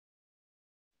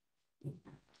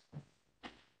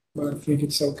but I think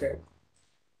it's okay.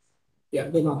 Yeah,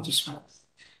 they're not just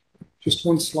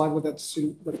one slide with that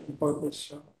purpose.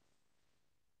 So.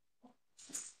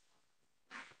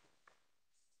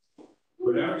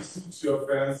 Whatever suits your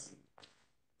fancy.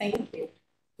 Thank you.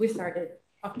 We started.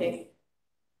 Okay.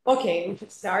 Okay, we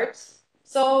should start.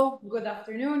 So, good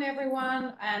afternoon,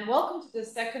 everyone, and welcome to the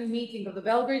second meeting of the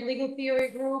Belgrade Legal Theory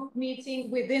Group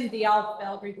meeting within the ALF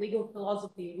Belgrade Legal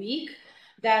Philosophy Week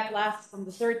that lasts from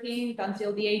the 13th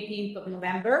until the 18th of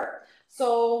November.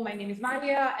 So, my name is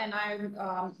Maria, and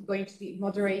I'm going to be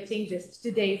moderating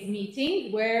today's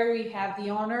meeting, where we have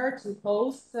the honor to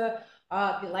host the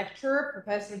lecturer,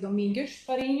 Professor Domingos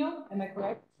Farinho. Am I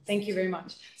correct? Thank you very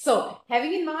much. So,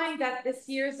 having in mind that this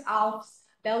year's ALF's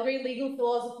Belgrade Legal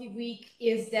Philosophy Week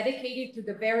is dedicated to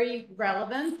the very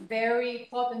relevant, very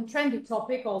hot and trendy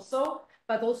topic also,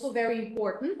 but also very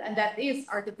important, and that is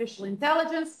artificial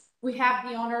intelligence. We have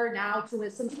the honor now to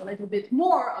listen a little bit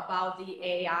more about the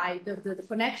AI, the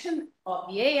connection of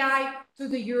the AI to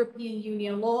the European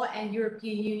Union law and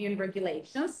European Union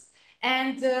regulations.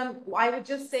 And I would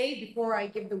just say, before I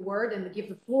give the word and give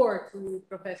the floor to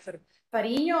Professor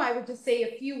Farinho, I would just say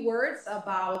a few words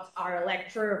about our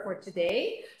lecturer for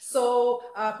today. So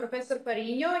Professor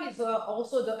Farinho is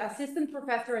also the assistant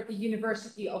professor at the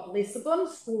University of Lisbon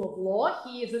School of Law.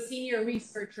 He is a senior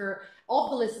researcher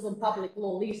of the Lisbon Public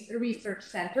Law Research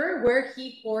Center, where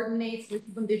he coordinates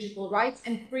Lisbon Digital Rights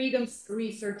and Freedoms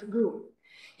Research Group.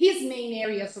 His main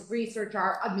areas of research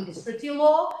are administrative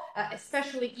law,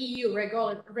 especially EU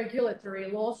regulatory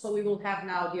law, so we will have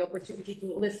now the opportunity to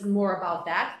listen more about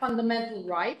that, fundamental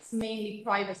rights, mainly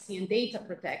privacy and data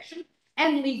protection,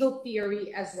 and legal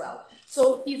theory as well.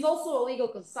 So he's also a legal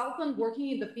consultant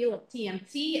working in the field of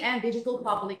TMT and digital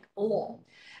public law.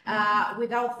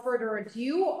 Without further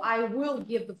ado, I will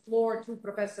give the floor to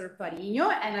Professor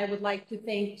Farinho, and I would like to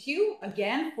thank you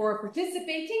again for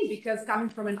participating, because coming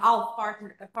from an ALF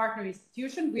partner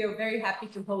institution, we are very happy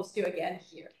to host you again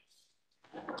here.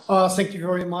 Thank you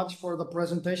very much for the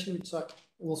presentation, which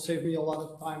will save me a lot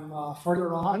of time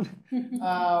further on.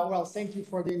 Well, thank you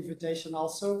for the invitation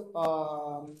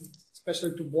also,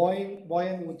 especially to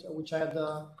Boyan, which I had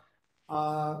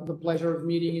the pleasure of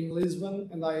meeting in Lisbon,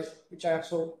 and which I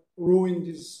also ruined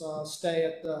his stay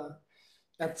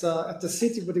at the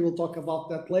city, but we will talk about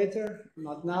that later,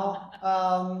 not now.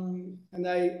 And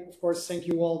I, of course, thank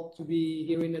you all to be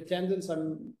here in attendance.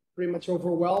 I'm pretty much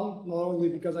overwhelmed, not only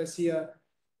because I see a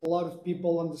lot of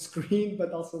people on the screen,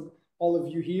 but also all of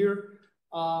you here.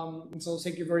 And so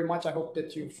thank you very much. I hope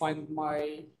that you find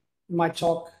my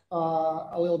talk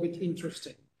a little bit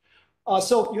interesting.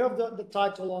 So you have the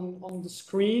title on the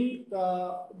screen.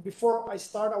 Before I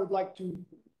start, I would like to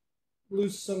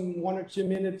lose some 1 or 2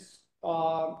 minutes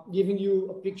giving you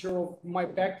a picture of my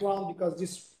background, because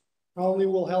this not only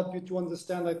will help you to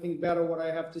understand, I think, better what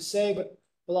I have to say, but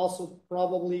will also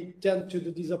probably tend to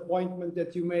the disappointment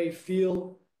that you may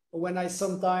feel when I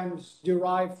sometimes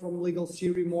derive from legal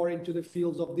theory more into the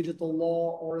fields of digital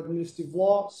law or administrative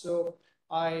law. So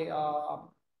I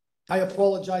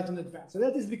apologize in advance. And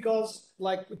that is because,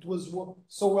 like it was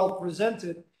so well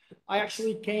presented, I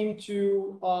actually came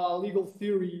to legal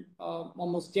theory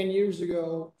almost 10 years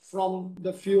ago from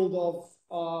the field of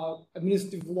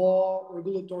administrative law,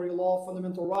 regulatory law,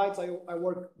 fundamental rights. I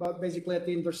work basically at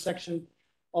the intersection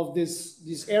of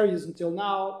these areas until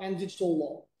now, and digital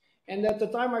law. And at the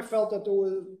time, I felt that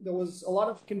there was a lot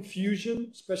of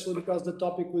confusion, especially because the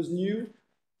topic was new.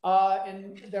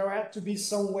 And there had to be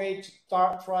some way to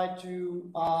try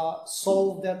to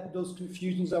solve those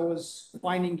confusions I was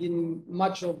finding in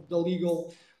much of the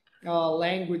legal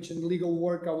language and legal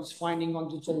work I was finding on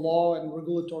digital law and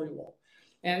regulatory law.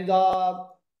 And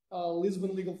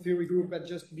Lisbon Legal Theory Group had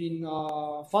just been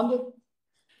founded,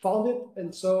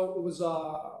 and so it was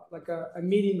like a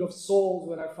meeting of souls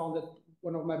when I founded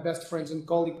one of my best friends and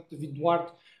colleague, David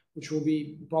Duarte, which will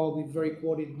be probably very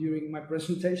quoted during my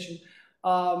presentation.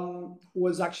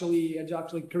 Had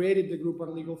actually created the group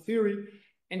on legal theory.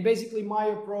 And basically my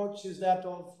approach is that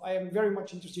I am very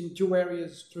much interested in two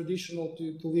areas traditional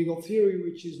to legal theory,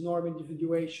 which is norm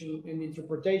individuation and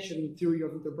interpretation, theory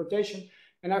of interpretation.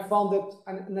 And I found that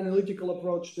an analytical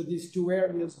approach to these two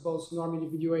areas, both norm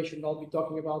individuation, I'll be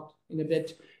talking about in a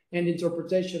bit, and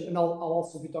interpretation, and I'll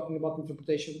also be talking about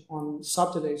interpretation on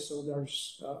Saturday, so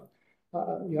there's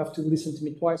you have to listen to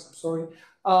me twice, I'm sorry.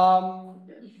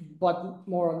 But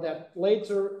more on that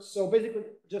later. So basically,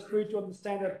 just for you to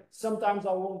understand that sometimes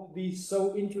I won't be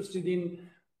so interested in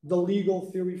the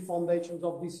legal theory foundations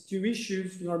of these two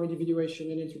issues, norm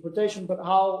individuation and interpretation, but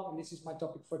how, and this is my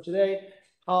topic for today,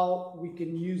 how we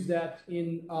can use that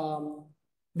in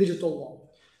digital law.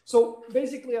 So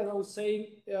basically, as I was saying,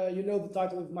 you know the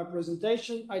title of my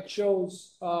presentation. I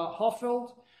chose Hoffeld.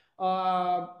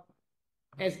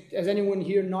 Has anyone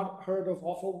here not heard of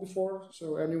Hoffeld before? So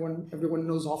everyone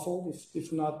knows Hoffeld.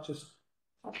 If not, just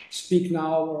speak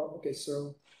now. Okay,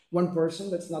 so one person.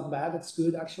 That's not bad. That's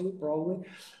good, actually, probably.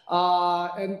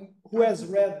 And who has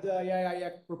read the AI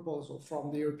Act proposal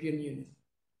from the European Union?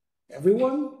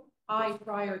 Everyone?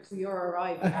 Prior to your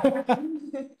arrival.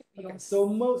 Okay, so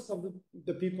most of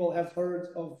the people have heard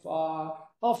of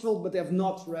Hoffeld, but they have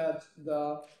not read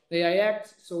the AI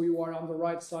Act. So you are on the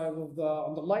right side of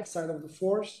on the light side of the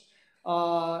force.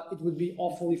 It would be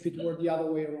awful if it were the other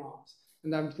way around,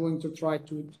 and I'm going to try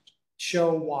to show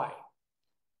why.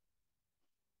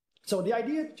 So the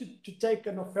idea to take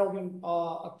an Offeldian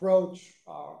approach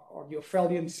or the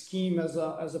Offeldian scheme as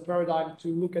a paradigm to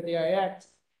look at the AI Act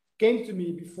came to me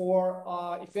before,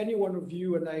 if any one of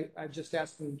you, and I just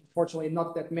asked, unfortunately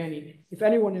not that many, if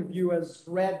any one of you has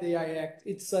read the AI Act,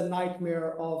 it's a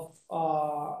nightmare of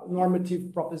normative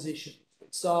proposition.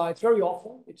 It's very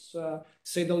awful, it's to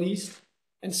say the least.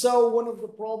 And so one of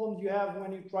the problems you have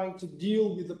when you're trying to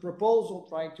deal with the proposal,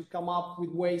 trying to come up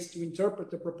with ways to interpret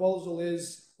the proposal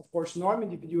is, of course, norm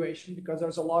individuation, because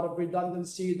there's a lot of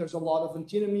redundancy, there's a lot of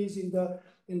antinomies in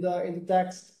the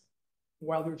text,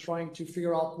 while you're trying to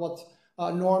figure out what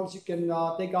norms you can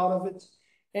take out of it.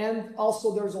 And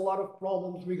also there's a lot of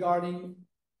problems regarding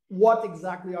what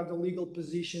exactly are the legal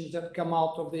positions that come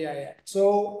out of the AI Act.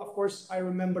 So, of course, I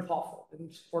remembered Hoffeld.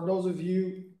 And for those of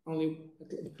you,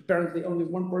 apparently only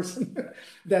one person,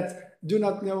 that do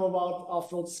not know about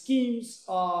Hoffeld schemes,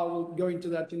 we'll go into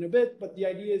that in a bit. But the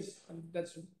idea is, and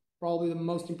that's probably the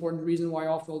most important reason why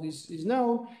Hoffeld is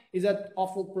known, is that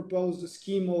Hoffeld proposed a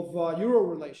scheme of Euro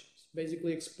relations,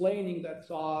 basically explaining that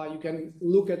you can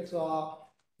look at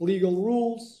legal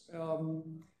rules,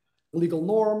 legal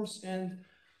norms, and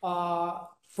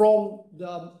from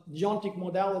the geontic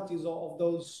modalities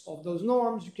of those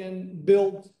norms, you can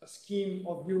build a scheme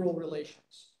of Euro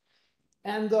relations.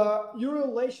 And Euro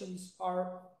relations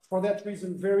are, for that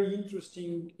reason, very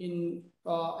interesting in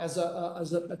as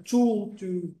a tool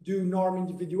to do norm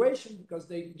individuation, because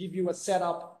they give you a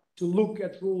setup to look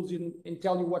at rules and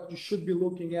tell you what you should be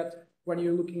looking at when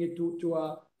you're looking into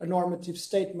a normative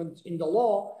statement in the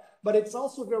law. But it's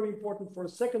also very important for a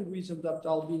second reason that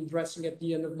I'll be addressing at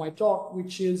the end of my talk,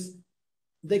 which is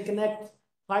they connect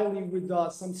highly with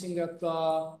something that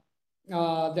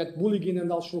that Bouligin and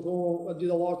Alchouron did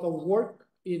a lot of work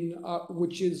in,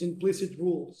 which is implicit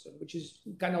rules, which is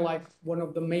kind of like one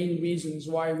of the main reasons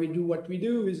why we do what we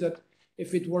do, is that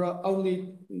if it were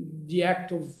only the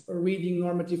act of reading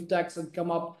normative text and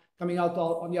coming out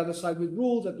on the other side with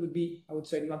rules, that would be, I would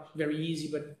say, not very easy,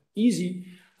 but easy.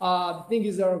 The thing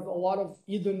is, there are a lot of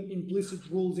hidden implicit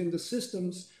rules in the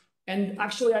systems. And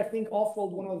actually, I think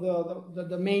Hoffeld, one of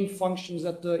the main functions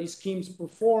that the schemes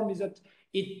perform is that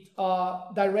it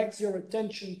directs your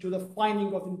attention to the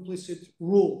finding of implicit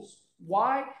rules.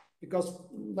 Why? Because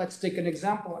let's take an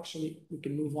example. Actually, we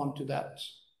can move on to that.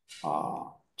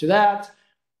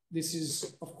 This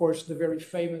is, of course, the very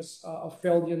famous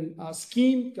Offeldian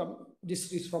scheme.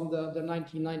 This is from the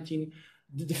 1919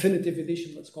 the definitive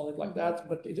edition, let's call it like that,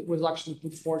 but it was actually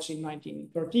put forth in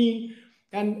 1913.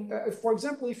 And for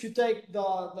example, if you take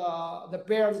the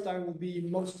pair that I will be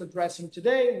most addressing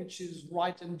today, which is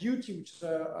right and duty, which is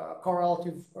a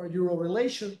correlative Euro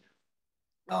relation,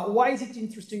 why is it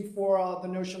interesting for the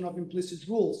notion of implicit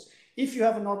rules? If you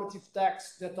have a normative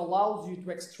text that allows you to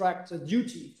extract a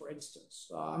duty, for instance,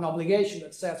 an obligation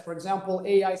that says, for example,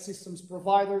 AI systems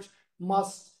providers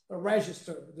must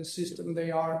register the system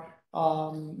they are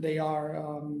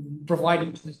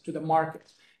providing to the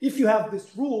market. If you have this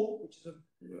rule, which is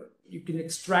you can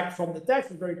extract from the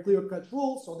text, a very clear-cut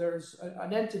rule, so there's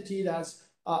an entity that has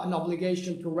an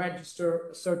obligation to register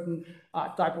a certain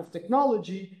type of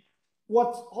technology.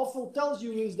 What Hoffeld tells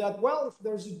you is that, well, if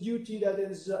there's a duty that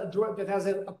is that has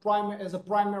as a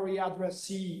primary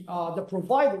addressee the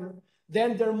provider,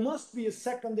 then there must be a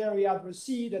secondary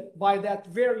addressee that, by that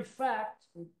very fact,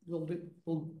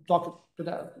 we'll talk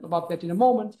about that in a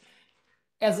moment,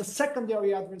 as a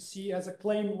secondary addressee has a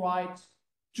claim right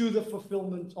to the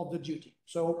fulfillment of the duty.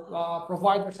 So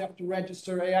providers have to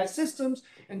register AI systems,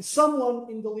 and someone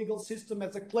in the legal system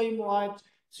has a claim right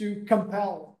to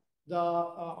compel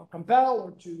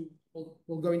or to,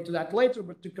 we'll go into that later,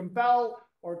 but to compel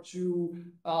or to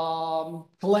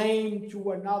claim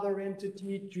to another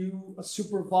entity to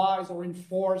supervise or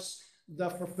enforce the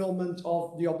fulfillment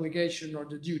of the obligation or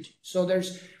the duty. So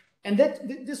there's And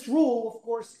this rule, of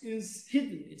course, is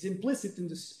hidden. It's implicit in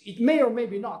this. It may or may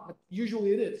not, but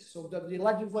usually it is. So that the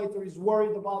legislator is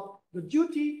worried about the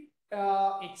duty.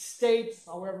 It states,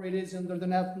 however it is under the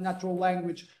natural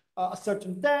language, a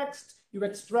certain text. You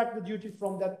extract the duty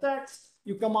from that text.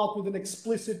 You come out with an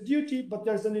explicit duty, but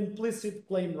there's an implicit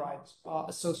claim right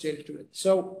associated to it.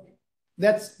 So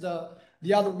that's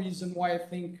the other reason why I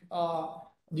think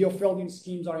the Offeldian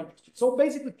schemes are interesting. So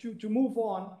basically, to move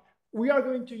on, we are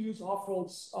going to use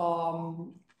Hoffeld's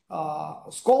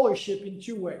scholarship in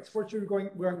two ways. First, we're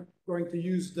going to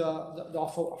use the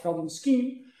Offeldian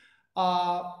scheme.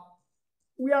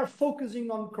 We are focusing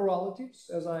on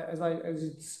correlatives, as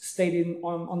it's stated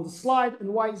on the slide. And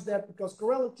why is that? Because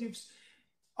correlatives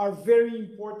are very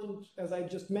important, as I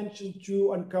just mentioned,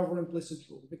 to uncover implicit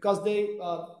rules. Because they,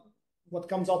 what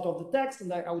comes out of the text,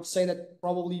 and I would say that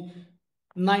probably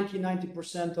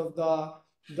 90% of the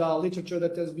literature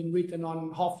that has been written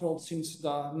on Hoffeld since the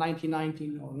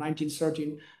 1919 or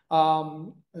 1913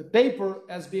 paper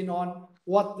has been on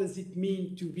what does it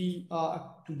mean to be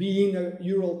in a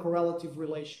Ural correlative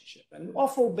relationship. And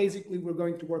Hoffeld, basically, we're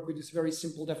going to work with this very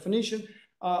simple definition.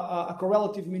 A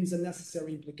correlative means a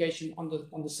necessary implication on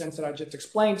the sense that I just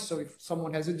explained. So if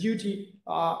someone has a duty,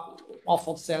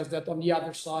 Hoffeld says that on the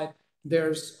other side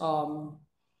there's a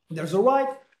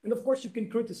right. And of course, you can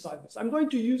criticize this. I'm going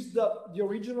to use the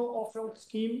original Hoffeld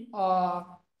scheme.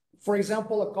 For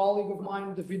example, a colleague of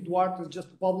mine, David Duarte, has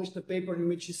just published a paper in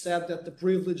which he said that the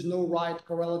privilege, no right,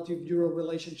 correlative Ural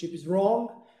relationship is wrong.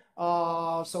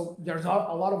 So there's a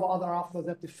lot of other authors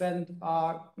that defend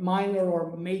minor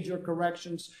or major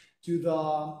corrections to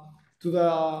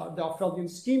the Offeldian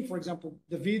scheme. For example,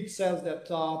 David says that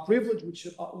privilege, which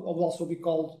will also be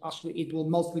called, actually it will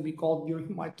mostly be called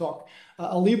during my talk,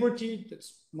 a liberty.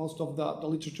 That's most of the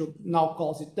literature now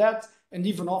calls it that, and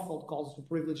even Hoffeld calls the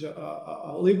privilege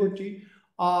a liberty.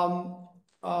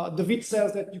 David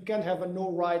says that you can't have a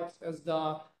no right as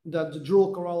the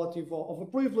dual correlative of a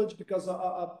privilege, because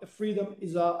a freedom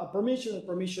is a permission. A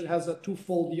permission has a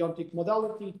twofold deontic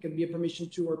modality. It can be a permission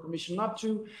to or a permission not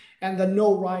to, and the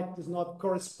no right does not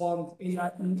correspond in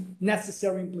a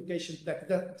necessary implication that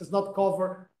does not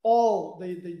cover all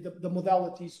the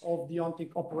modalities of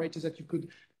deontic operators that you could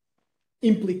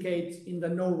implicate in the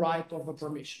no right of a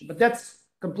permission. But that's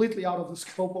completely out of the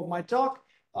scope of my talk.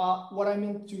 What I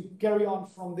mean to carry on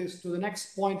from this to the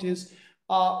next point is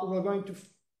we're going to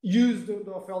use the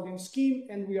Offeldian scheme,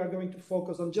 and we are going to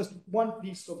focus on just one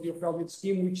piece of the Offeldian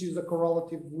scheme, which is the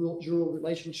correlative dual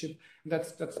relationship.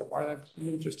 That's what I'm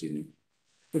interested in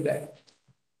today.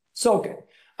 So, okay,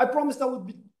 I promised I would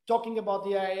be talking about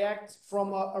the AI Act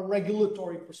from a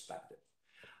regulatory perspective.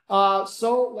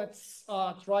 So let's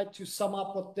try to sum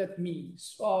up what that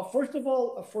means. First of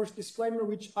all, a first disclaimer,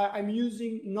 which I'm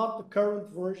using not the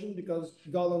current version, because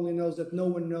God only knows that no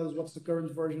one knows what's the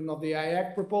current version of the AI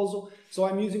Act proposal. So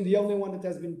I'm using the only one that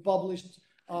has been published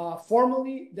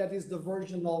formally. That is the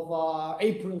version of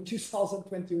April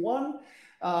 2021.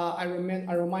 I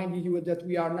remind you that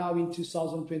we are now in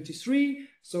 2023.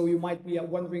 So you might be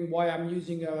wondering why I'm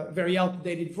using a very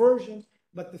outdated version.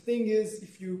 But the thing is,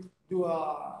 if you do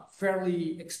a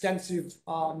fairly extensive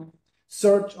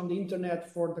search on the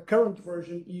internet for the current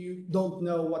version, you don't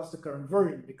know what's the current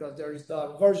version, because there is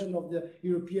the version of the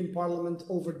European Parliament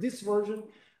over this version.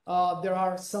 There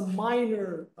are some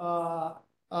minor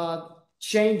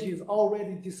changes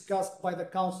already discussed by the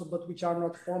Council, but which are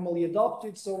not formally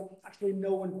adopted. So actually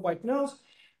no one quite knows.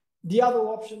 The other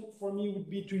option for me would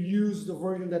be to use the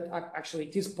version that actually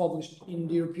it is published in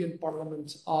the European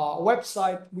Parliament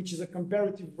website, which is a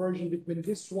comparative version between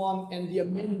this one and the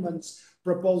amendments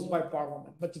proposed by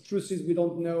Parliament. But the truth is we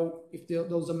don't know if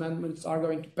those amendments are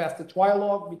going to pass the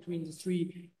trilogue between the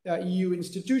three EU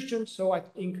institutions. So I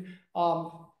think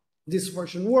this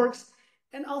version works.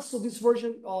 And also this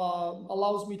version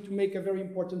allows me to make a very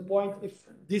important point. If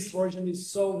this version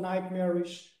is so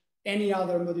nightmarish, any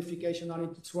other modification on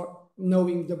it,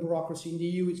 knowing the bureaucracy in the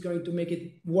EU, is going to make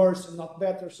it worse and not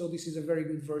better. So this is a very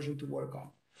good version to work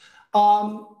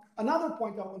on. Another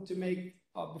point I want to make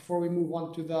before we move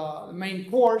on to the main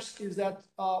course is that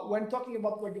when talking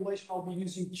about regulation, I'll be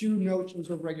using two notions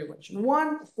of regulation.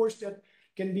 One, of course, that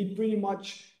can be pretty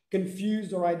much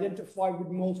confused or identified with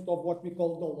most of what we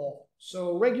call the law.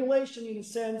 So regulation, in a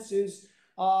sense, is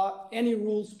any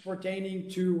rules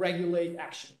pertaining to regulate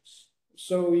actions.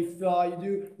 So if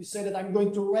you say that I'm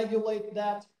going to regulate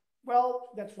that, well,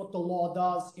 that's what the law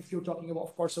does. If you're talking about,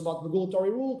 of course, about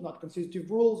regulatory rules, not constitutive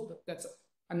rules, but that's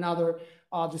another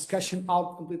discussion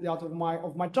completely out of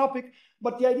my topic.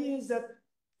 But the idea is that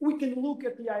we can look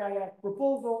at the AI Act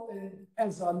proposal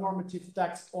as a normative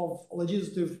text of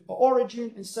legislative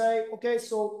origin and say, okay,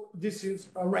 so this is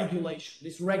a regulation.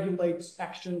 This regulates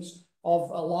actions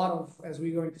of a lot of, as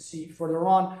we're going to see further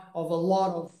on, of a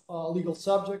lot of legal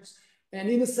subjects. And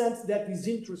in a sense, that is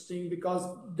interesting because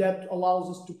that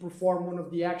allows us to perform one of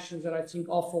the actions that I think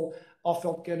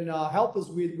OFEL can help us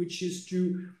with, which is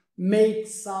to make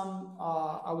some,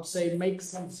 I would say, make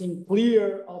something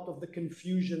clear out of the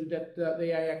confusion that the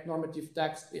AI Act normative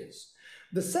text is.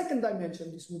 The second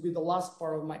dimension, this will be the last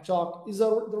part of my talk, is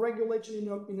the regulation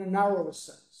in a narrower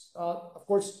sense. Of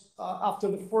course, after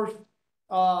the first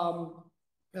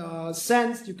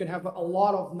sense, you can have a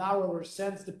lot of narrower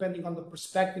sense depending on the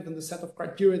perspective and the set of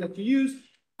criteria that you use.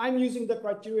 I'm using the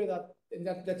criteria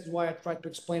that's why I tried to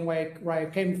explain where I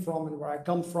came from and where I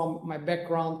come from, my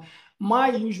background. My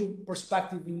usual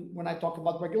perspective when I talk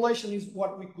about regulation is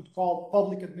what we could call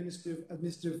public administrative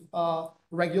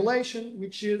regulation,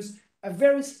 which is a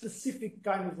very specific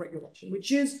kind of regulation,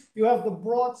 which is you have the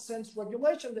broad sense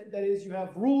regulation, that is you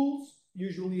have rules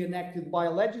usually enacted by a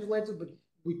legislator, but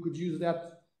we could use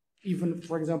that even,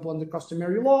 for example, under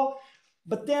customary law.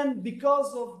 But then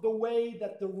because of the way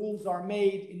that the rules are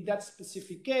made in that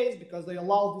specific case, because they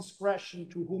allow discretion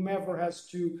to whomever has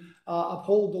to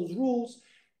uphold those rules,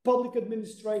 public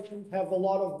administrations have a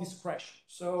lot of discretion.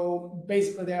 So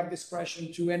basically they have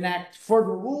discretion to enact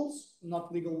further rules,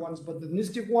 not legal ones, but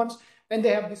administrative ones, and they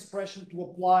have discretion to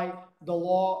apply the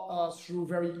law through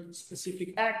very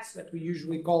specific acts that we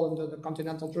usually call in the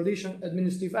continental tradition,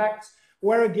 administrative acts,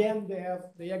 where again,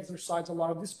 they exercise a lot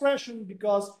of discretion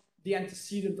because the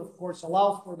antecedent, of course,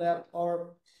 allows for that,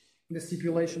 or the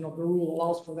stipulation of the rule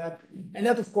allows for that. And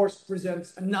that, of course,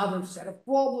 presents another set of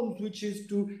problems, which is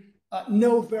to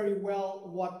know very well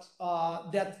what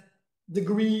that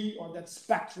degree or that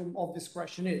spectrum of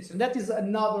discretion is. And that is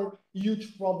another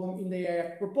huge problem in the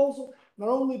AI proposal, not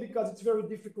only because it's very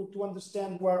difficult to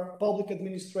understand where public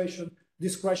administration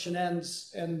discretion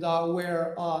ends and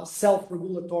where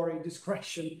self-regulatory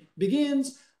discretion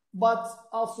begins, but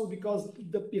also because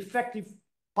the effective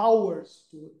powers,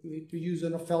 to use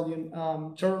an Ophelian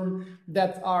term,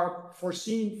 that are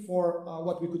foreseen for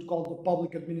what we could call the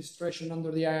public administration under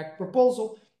the AI Act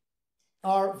proposal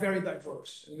are very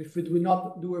diverse. And if we do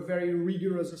not do a very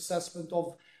rigorous assessment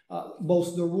of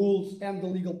both the rules and the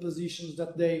legal positions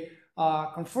that they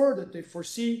confer, that they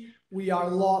foresee, we are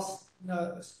lost in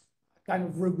a kind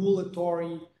of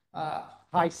regulatory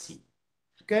high sea.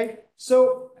 Okay,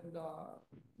 so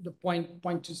the point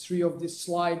 3 of this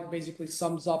slide basically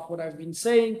sums up what I've been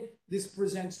saying. This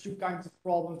presents two kinds of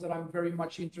problems that I'm very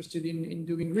much interested in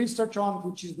doing research on,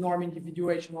 which is norm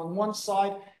individuation on one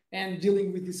side and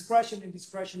dealing with discretion, and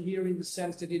discretion here in the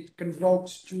sense that it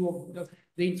convokes two of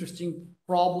the interesting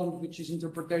problems, which is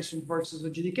interpretation versus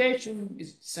adjudication.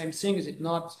 Is it the same thing? Is it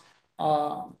not?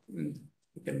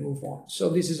 We can move on. So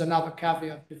this is another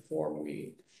caveat before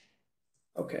we,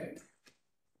 okay.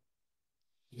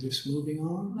 Just moving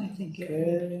on. I think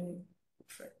okay.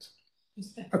 Perfect.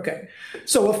 Okay.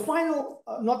 So a final,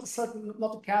 not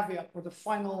a caveat, but a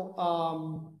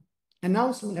final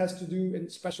announcement has to do, and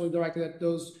especially directed at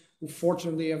those who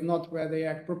fortunately have not read the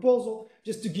Act proposal,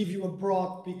 just to give you a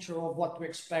broad picture of what to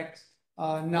expect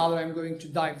now that I'm going to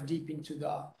dive deep into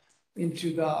the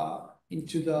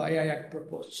AI Act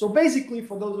proposal. So basically,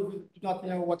 for those of you who do not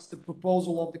know what's the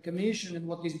proposal of the Commission and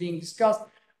what is being discussed,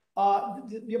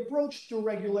 the approach to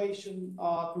regulation,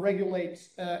 to regulate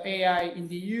AI in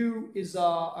the EU is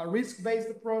a risk-based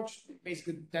approach.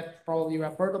 Basically, that probably you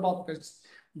have heard about because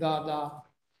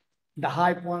the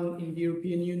hype one in the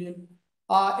European Union.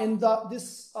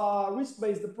 This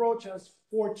risk-based approach has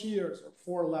 4 tiers or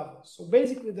 4 levels. So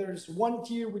basically, there's one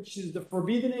tier which is the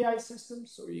forbidden AI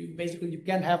systems. So you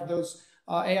can't have those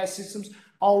AI systems.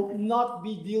 I'll not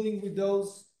be dealing with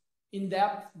those in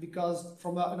depth because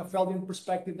from an Ophelian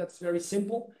perspective, that's very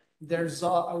simple. There's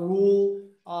a rule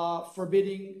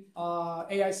forbidding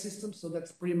AI systems, so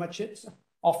that's pretty much it.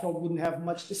 Ophel wouldn't have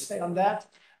much to say on that.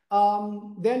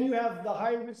 Then you have the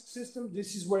high-risk system.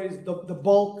 This is where the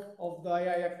bulk of the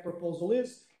AI Act proposal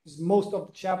is most of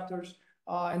the chapters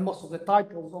and most of the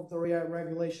titles of the AI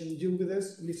regulation deal with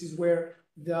this. And this is where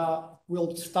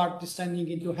we'll start descending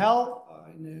into hell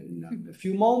in a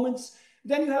few moments.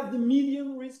 Then you have the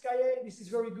medium risk AI. This is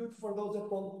very good for those that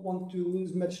don't want to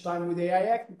lose much time with AI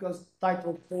Act because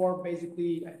Title 4,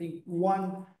 basically, I think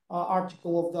one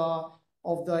article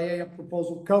of the AI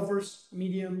proposal covers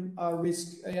medium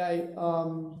risk AI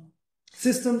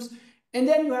systems. And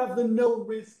then you have the no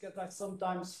risk, as I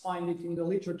sometimes find it in the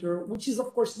literature, which is,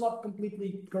 of course, not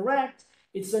completely correct.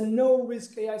 It's a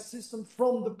no-risk AI system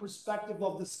from the perspective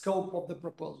of the scope of the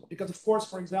proposal. Because, of course,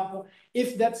 for example,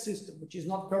 if that system, which is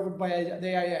not covered by the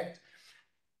AI Act,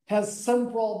 has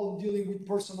some problem dealing with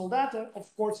personal data,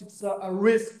 of course, it's a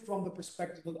risk from the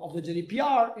perspective of the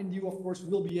GDPR, and you, of course,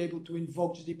 will be able to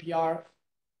invoke GDPR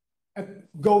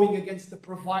going against the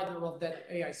provider of that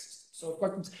AI system. So, of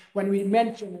course, when we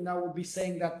mention, and I will be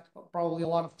saying that probably a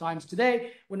lot of times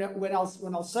today, when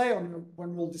I'll say, or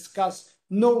when we'll discuss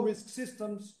no-risk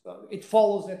systems, it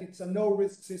follows that it's a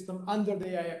no-risk system under the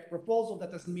AI Act proposal.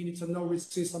 That doesn't mean it's a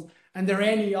no-risk system under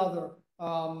any other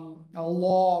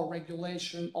law or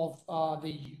regulation of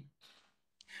the EU.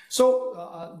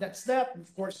 So that's that.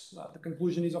 Of course, the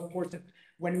conclusion is, of course, that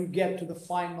when we get to the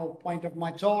final point of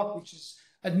my talk, which is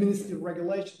administrative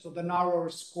regulation, so the narrower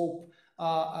scope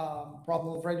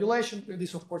problem of regulation,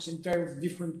 this, of course, entails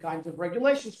different kinds of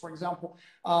regulations. For example,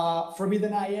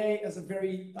 forbidden IA has a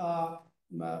very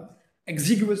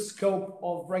exiguous scope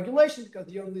of regulation, because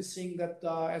the only thing that,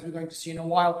 as we're going to see in a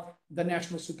while, the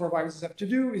national supervisors have to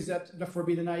do is that the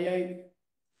forbidden IA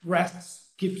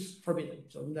keeps forbidden.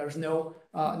 So there's no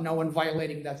one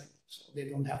violating that, so they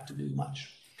don't have to do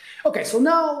much. Okay, so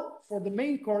now for the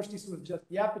main course, this was just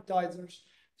the appetizers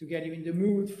to get you in the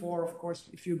mood for, of course,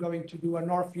 if you're going to do an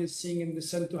Orpheus sing and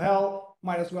Descent to Hell,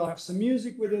 might as well have some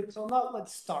music with it. So now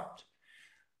let's start.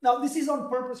 Now, this is on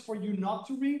purpose for you not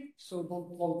to read, so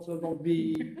don't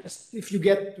be, if you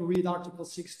get to read Article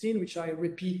 16, which I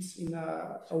repeat in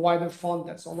a wider font,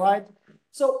 that's all right.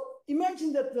 So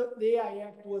imagine that the AI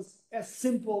Act was as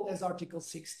simple as Article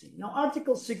 16. Now,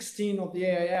 Article 16 of the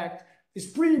AI Act is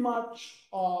pretty much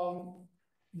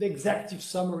the executive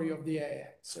summary of the AI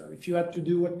Act. So if you had to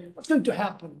do what's going to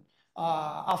happen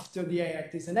after the AI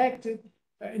Act is enacted,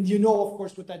 and you know, of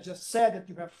course, what I just said, that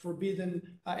you have forbidden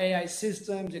AI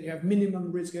systems, and you have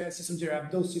minimum risk AI systems, you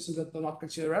have those systems that are not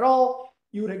considered at all.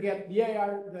 You would get the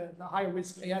high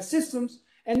risk AI systems.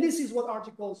 And this is what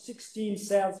Article 16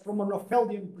 says from an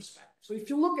Opheldian perspective. So if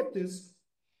you look at this,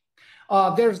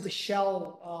 there's the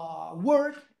shell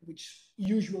word, which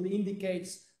usually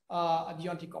indicates a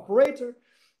deontic operator.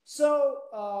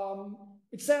 So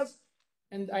it says,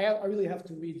 and I really have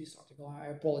to read this article, I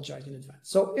apologize in advance.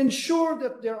 So ensure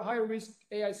that their high-risk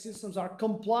AI systems are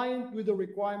compliant with the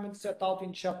requirements set out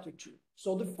in Chapter 2.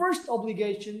 So the first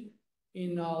obligation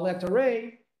in letter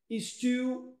A is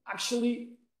to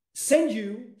actually send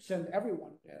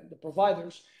everyone, the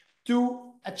providers,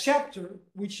 to a chapter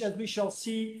which, as we shall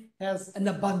see, has an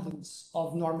abundance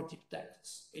of normative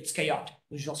texts. It's chaotic.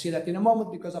 We shall see that in a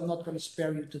moment, because I'm not going to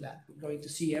spare you to that. We're going to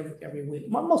see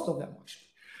most of them, actually.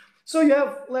 So you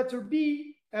have letter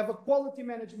B, have a quality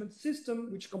management system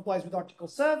which complies with Article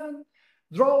 7,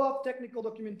 draw up technical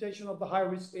documentation of the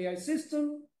high-risk AI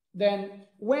system, then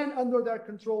when under their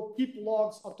control, keep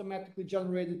logs automatically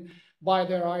generated by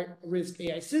their high-risk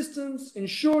AI systems,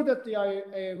 ensure that the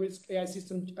high-risk AI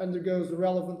system undergoes the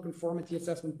relevant conformity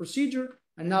assessment procedure.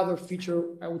 Another feature,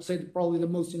 I would say probably the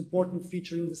most important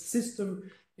feature in the system,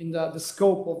 in the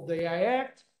scope of the AI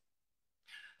Act.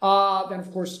 Then,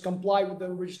 of course, comply with the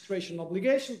registration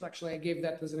obligations. Actually, I gave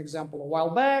that as an example a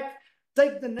while back.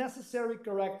 Take the necessary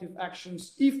corrective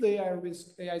actions if the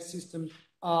high-risk AI system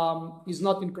is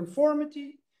not in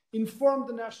conformity. Inform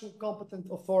the national competent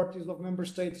authorities of member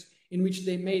states in which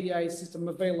they made the AI system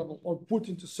available or put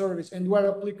into service, and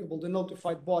where applicable, the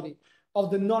notified body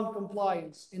of the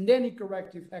non-compliance and any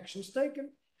corrective actions taken.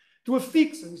 To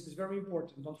affix, and this is very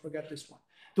important, don't forget this one,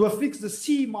 to affix the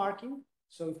CE marking.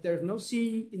 So if there's no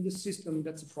CE in the system,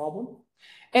 that's a problem.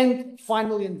 And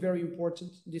finally, and very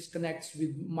important, this connects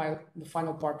with the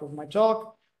final part of my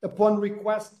talk, upon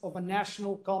request of a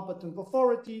national competent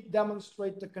authority,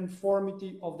 demonstrate the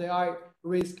conformity of the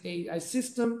high-risk AI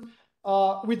system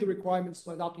with the requirements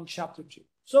laid out in Chapter 2.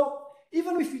 So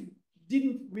even if you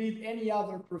didn't read any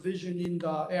other provision in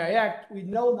the AI Act, we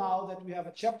know now that we have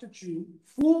a Chapter 2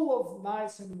 full of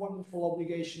nice and wonderful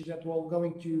obligations that we're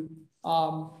going to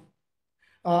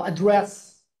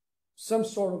address some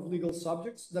sort of legal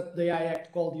subjects that the AI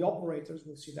Act called the operators.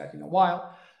 We'll see that in a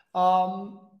while.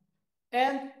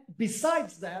 And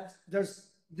besides that,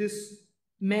 there's this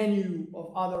menu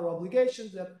of other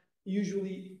obligations that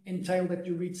usually entail that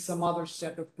you read some other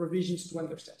set of provisions to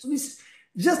understand. So this,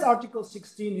 just Article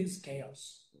 16 is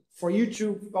chaos. For you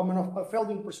to, from an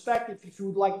Opheldian perspective, if you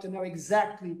would like to know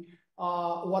exactly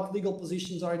what legal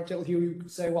positions are entailed here, you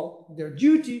could say, well, they're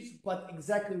duties, but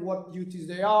exactly what duties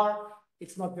they are,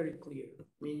 it's not very clear. I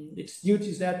mean, it's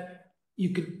duties that you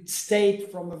could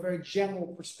state from a very general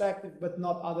perspective, but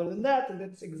not other than that. And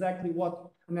that's exactly what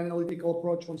an analytical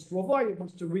approach wants to avoid. It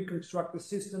wants to reconstruct the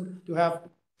system to have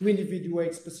to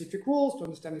individuate specific rules, to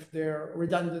understand if they're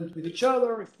redundant with each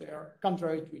other, if they're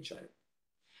contrary to each other.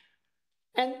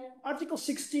 And Article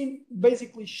 16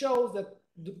 basically shows that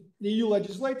the EU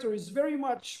legislator is very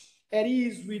much at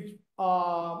ease with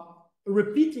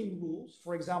repeating rules.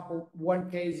 For example,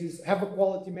 one case is have a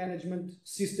quality management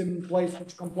system in place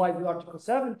which complies with Article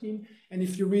 17. And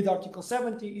if you read Article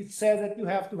 17, it says that you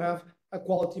have to have a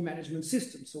quality management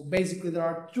system. So basically, there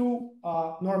are two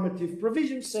normative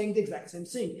provisions saying the exact same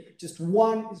thing. Just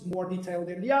one is more detailed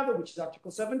than the other, which is Article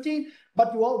 17,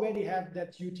 but you already have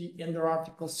that duty under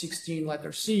Article 16,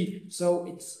 letter C. So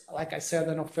it's, like I said,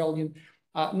 an Orwellian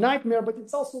nightmare, but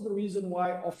it's also the reason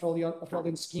why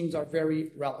Orwellian schemes are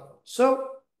very relevant. So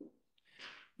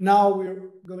now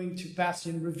we're going to pass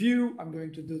in review. I'm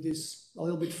going to do this a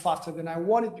little bit faster than I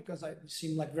wanted because I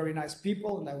seem like very nice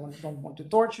people and I don't want to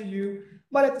torture you.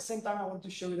 But at the same time, I want to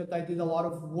show you that I did a lot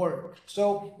of work.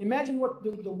 So imagine what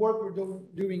the work we're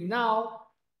doing now.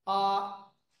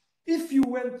 If you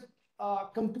went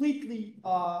completely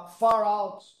far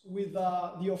out with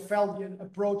the Orwellian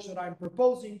approach that I'm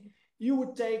proposing, you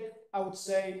would take, I would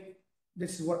say,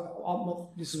 this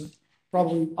is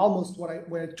probably almost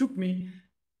where it took me,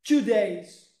 2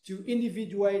 days to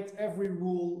individuate every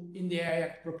rule in the AI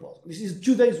Act proposal. This is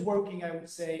 2 days working, I would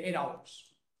say 8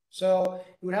 hours. So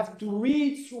you would have to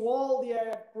read through all the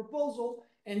AI Act proposal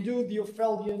and do the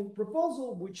Orwellian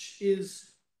proposal, which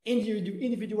is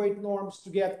individuate norms to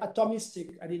get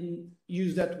atomistic. I didn't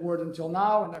use that word until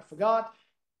now and I forgot.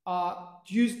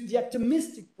 To use the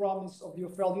atomistic promise of the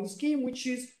Orwellian scheme, which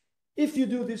is if you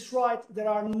do this right, there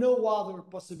are no other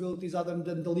possibilities other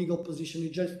than the legal position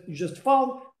you just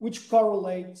found, which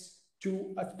correlates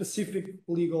to a specific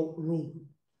legal rule.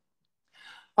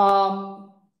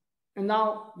 And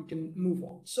now we can move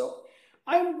on. So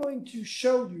I'm going to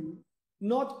show you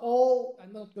not all,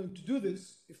 I'm not going to do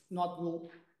this, if not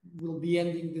we'll be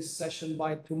ending this session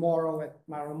by tomorrow at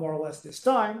more or less this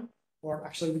time, or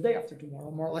actually the day after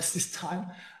tomorrow, more or less this time.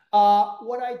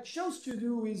 What I chose to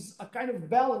do is a kind of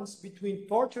balance between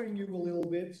torturing you a little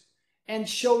bit and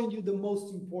showing you the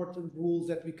most important rules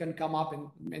that we can come up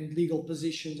and legal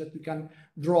positions that we can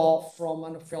draw from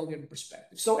an Orwellian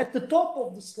perspective. So at the top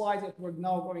of the slide that we're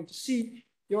now going to see,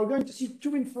 you're going to see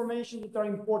two information that are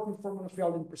important from an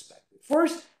Orwellian perspective.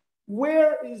 First,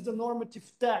 where is the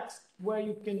normative text where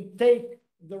you can take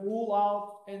the rule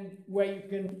out and where you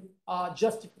can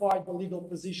justify the legal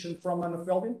position from an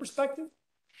Orwellian perspective?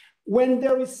 When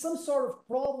there is some sort of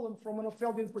problem from an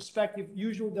Orwellian perspective,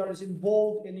 usually there is in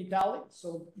bold and italic.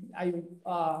 So I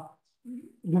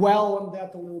dwell on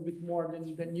that a little bit more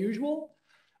than usual.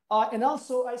 And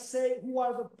also I say who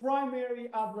are the primary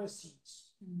addressees,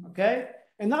 okay?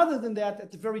 And other than that,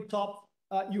 at the very top,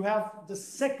 you have the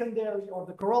secondary or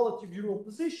the correlative jurial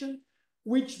position,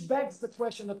 which begs the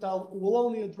question that I will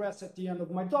only address at the end of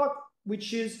my talk,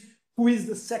 which is who is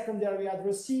the secondary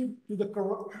addressee to the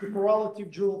correlative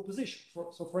jurial position.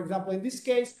 So for example, in this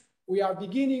case, we are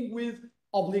beginning with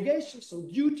obligations, so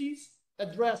duties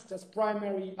addressed as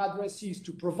primary addressees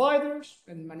to providers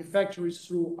and manufacturers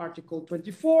through Article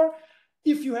 24.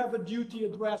 If you have a duty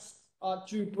addressed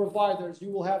to providers,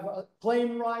 you will have a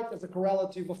claim right as a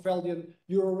correlative of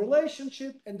Orwellian-Euro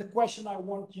relationship. And the question I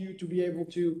want you to be able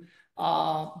to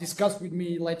discuss with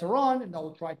me later on, and I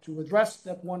will try to address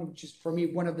that one, which is for me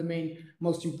one of the main,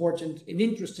 most important and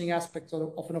interesting aspects of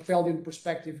an Orwellian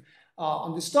perspective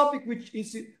on this topic, which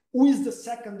is who is the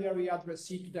secondary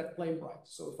addressee to that claim right.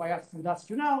 So if I ask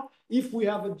you now, if we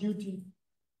have a duty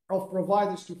of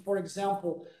providers to, for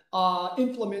example,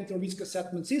 implement a risk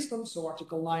assessment system, so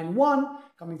Article 9.1,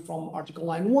 coming from Article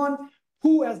 9.1,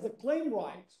 who has the claim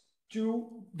right to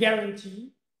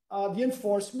guarantee the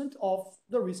enforcement of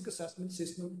the risk assessment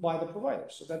system by the provider?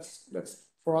 So that's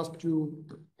for us to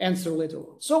answer later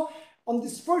on. So on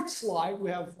this first slide, we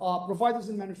have providers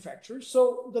and manufacturers.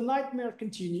 So the nightmare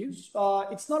continues.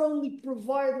 It's not only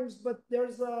providers, but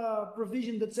there's a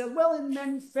provision that says, well, in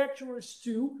manufacturers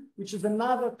too, which is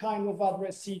another kind of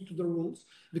addressee to the rules,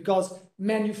 because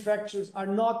manufacturers are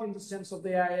not in the sense of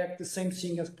the AI Act the same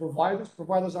thing as providers.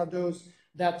 Providers are those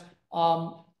that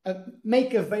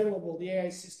make available the AI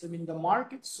system in the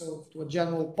market, so to a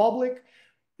general public.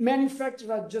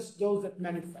 Manufacturers are just those that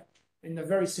manufacture in a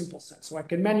very simple sense. So I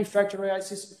can manufacture AI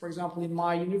system, for example, in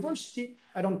my university.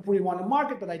 I don't put it on the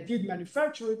market, but I did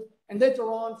manufacture it. And later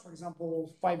on, for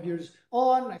example, 5 years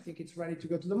on, I think it's ready to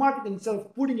go to the market. And instead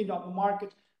of putting it on the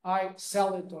market, I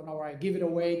sell it or I give it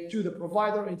away to the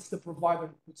provider. It's the provider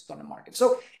who puts it on the market.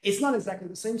 So it's not exactly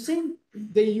the same thing.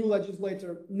 The EU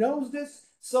legislator knows this.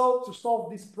 So to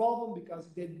solve this problem, because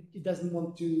it doesn't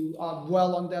want to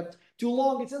dwell on that too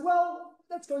long, it says, well,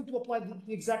 that's going to apply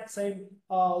the exact same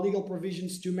legal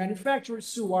provisions to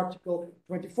manufacturers through Article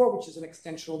 24, which is an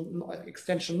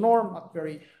extension norm, not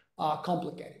very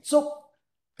complicated. So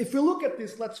if we look at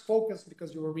this, let's focus,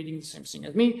 because you were reading the same thing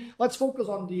as me, let's focus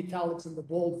on the italics and the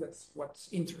bold. That's what's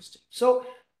interesting. So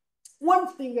one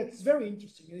thing that's very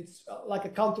interesting, and it's like a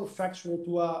counterfactual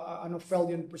to an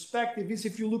Ophelian perspective, is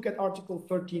if you look at Article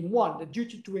 13.1, the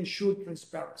duty to ensure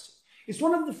transparency. It's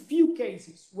one of the few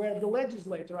cases where the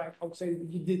legislator, I would say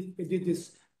he did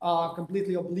this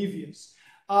completely oblivious,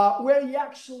 where he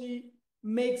actually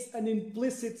makes an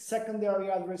implicit secondary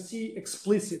addressee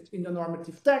explicit in the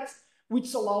normative text,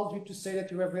 which allows you to say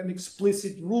that you have an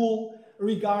explicit rule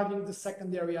regarding the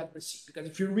secondary addressee. Because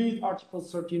if you read Article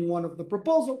 13.1 of the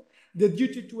proposal, the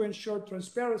duty to ensure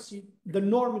transparency, the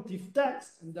normative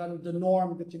text, and then the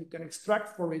norm that you can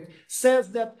extract for it,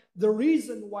 says that the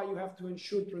reason why you have to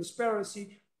ensure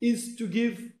transparency is to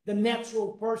give the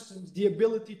natural persons the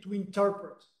ability to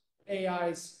interpret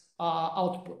AI's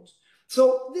output.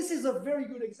 So this is a very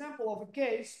good example of a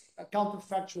case, a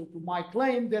counterfactual to my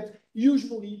claim, that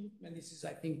usually, and this is,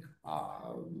 I think,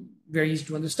 very easy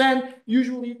to understand,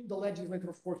 usually the legislator,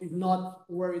 of course, is not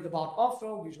worried about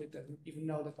OFL, usually doesn't even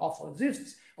know that OFL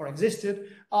exists or existed.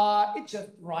 It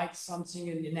just writes something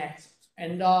and enacts it.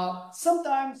 And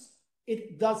sometimes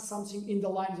it does something in the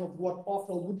lines of what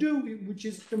OFL would do, which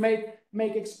is to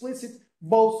make explicit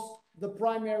both the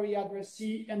primary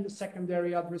addressee and the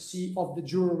secondary addressee of the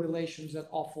juror relations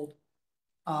that OFL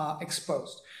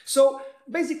exposed. So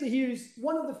basically here is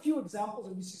one of the few examples,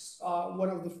 and this is one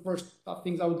of the first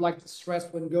things I would like to stress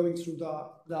when going through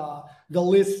the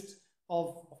list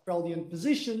of Ophelian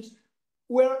positions,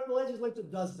 where the legislator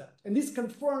does that. And this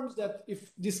confirms that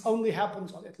if this only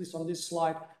happens, at least on this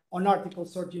slide, on Article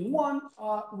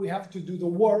 13.1, we have to do the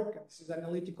work, this is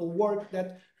analytical work,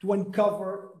 that to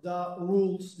uncover the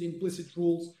rules, the implicit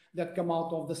rules that come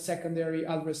out of the secondary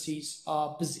addressees'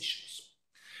 positions.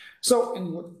 So,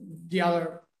 and what the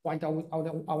other point I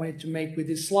wanted to make with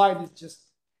this slide is just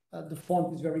the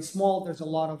font is very small. There's a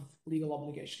lot of legal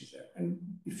obligations there. And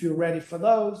if you're ready for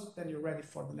those, then you're ready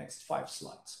for the next 5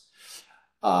 slides.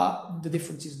 The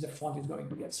difference is the font is going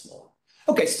to get smaller.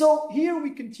 Okay, so here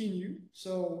we continue.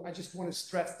 So I just want to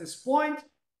stress this point.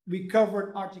 We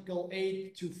covered Article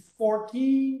 8 to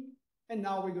 14, and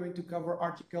now we're going to cover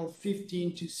Article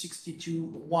 15 to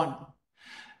 62.1.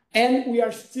 And we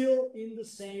are still in the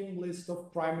same list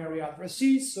of primary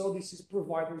addressees, so this is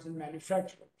providers and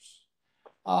manufacturers.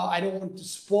 I don't want to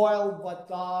spoil, but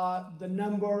the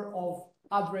number of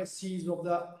addressees of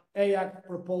the AIAC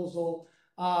proposal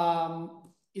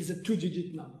is a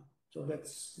 2-digit number. So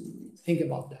let's think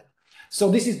about that.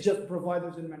 So this is just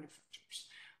providers and manufacturers.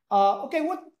 Okay,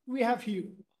 what we have here?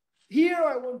 Here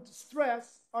I want to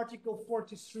stress Article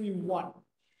 43.1.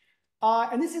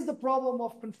 And this is the problem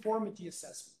of conformity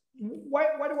assessment.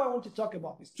 Why do I want to talk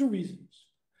about this? 2 reasons.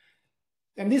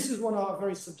 And this is one of a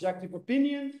very subjective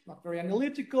opinion, not very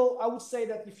analytical. I would say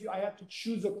that if I had to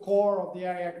choose a core of the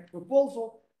AIAC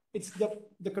proposal, it's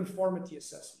the conformity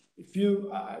assessment. If you,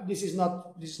 this is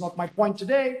not my point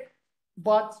today,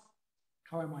 but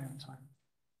how am I on time?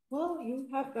 Well, you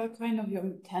have a kind of your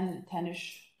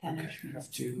 10-ish. Okay, I have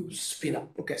to speed up.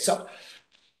 Okay, so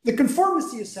the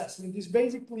conformity assessment is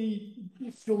basically,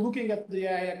 if you're looking at the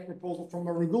AIAC proposal from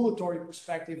a regulatory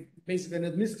perspective, basically an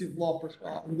administrative law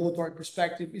regulatory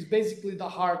perspective, is basically the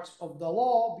heart of the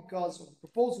law because of the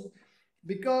proposal,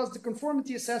 because the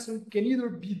conformity assessment can either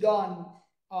be done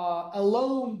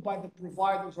alone by the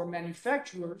providers or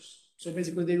manufacturers. So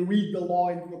basically they read the law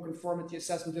into a conformity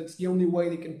assessment. That's the only way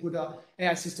they can put an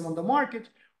AI system on the market,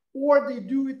 or they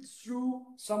do it through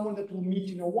someone that will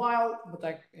meet in a while, but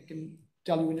I can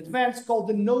tell you in advance, called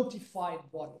the notified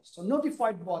bodies. So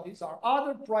notified bodies are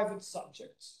other private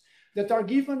subjects that are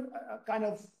given a kind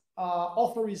of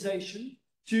authorization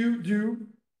to do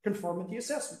conformity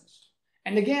assessments.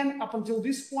 And again, up until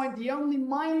this point, the only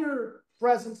minor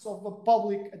presence of a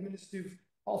public administrative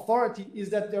authority is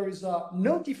that there is a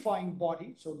notifying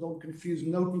body, so don't confuse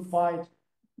notified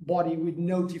body with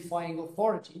notifying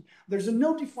authority. There's a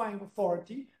notifying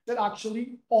authority that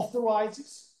actually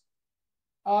authorizes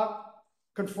a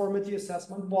conformity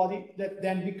assessment body that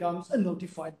then becomes a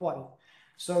notified body.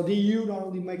 So the EU not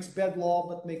only makes bad law,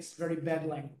 but makes very bad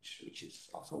language, which is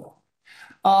also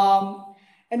wrong.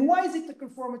 And why is it the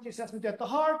conformity assessment at the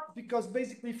heart? Because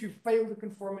basically, if you fail the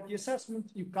conformity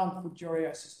assessment, you can't put your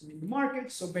AI system in the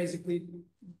market. So basically,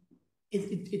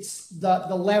 it's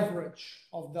the leverage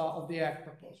of the AI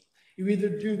proposal. You either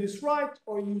do this right,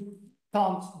 or you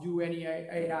can't do any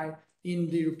AI in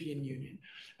the European Union.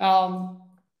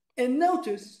 And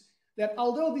notice that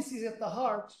although this is at the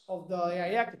heart of the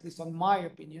AI Act, at least on my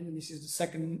opinion, and this is the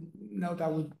second note I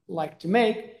would like to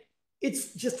make,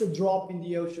 it's just a drop in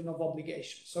the ocean of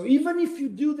obligations. So even if you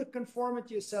do the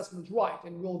conformity assessment right,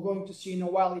 and we're going to see in a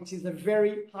while, it is a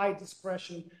very high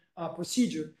discretion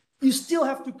procedure, you still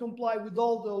have to comply with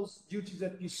all those duties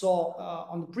that you saw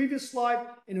on the previous slide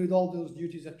and with all those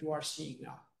duties that you are seeing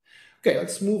now. Okay,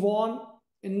 let's move on.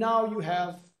 And now you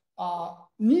have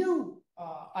new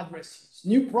addressees,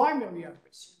 new primary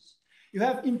addressees. You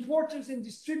have importers and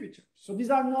distributors. So these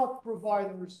are not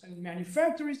providers and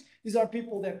manufacturers. These are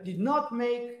people that did not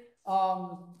make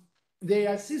the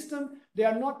AI system. They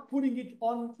are not putting it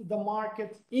on the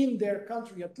market in their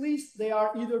country, at least. They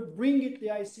are either bringing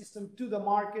the AI system to the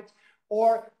market,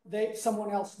 or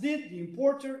someone else did, the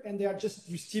importer, and they are just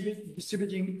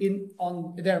distributing in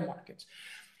on their market.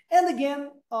 And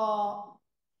again,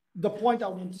 the point I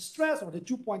want to stress, or the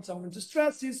 2 points I want to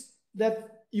stress, is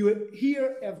that you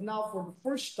here have now, for the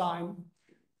first time,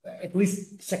 at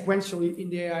least sequentially in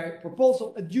the AI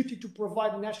proposal, a duty to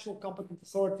provide national competent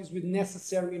authorities with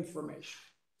necessary information.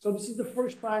 So this is the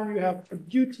first time you have a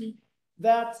duty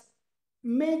that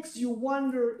makes you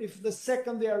wonder if the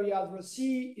secondary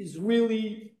addressee is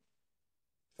really,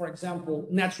 for example,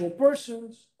 natural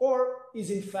persons, or is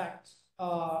in fact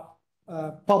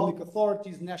public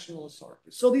authorities, national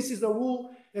authorities. So this is a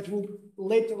rule that we'll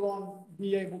later on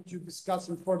be able to discuss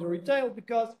in further detail,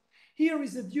 because here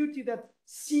is a duty that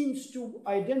seems to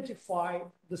identify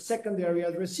the secondary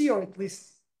addressee, or at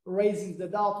least raising the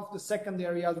doubt if the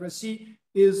secondary addressee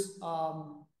is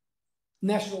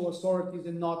national authorities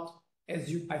and not,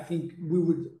 as I think we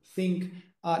would think,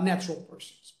 natural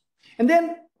persons. And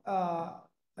then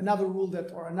another rule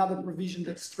that, or another provision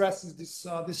that stresses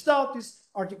this doubt is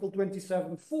Article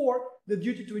 27.4, the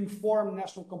duty to inform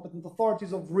national competent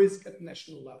authorities of risk at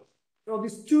national level. So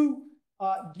these two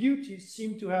duties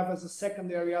seem to have as a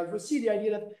secondary addressee the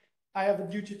idea that I have a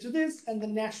duty to this, and the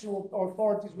national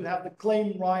authorities would have the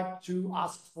claim right to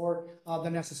ask for the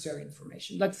necessary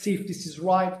information. Let's see if this is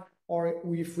right, or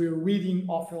if we're reading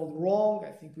Offield wrong.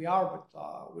 I think we are,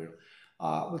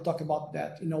 but we'll talk about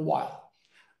that in a while.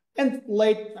 And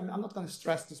I'm not going to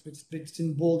stress this, but it's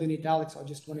in bold and italics. I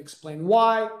just want to explain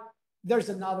why. There's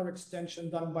another extension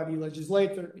done by the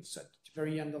legislator. It's at the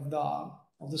very end of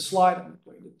the slide. I'm not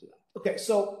going to do that. Okay,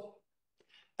 so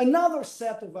another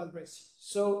set of addresses.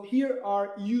 So here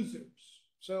are users.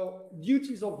 So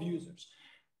duties of users.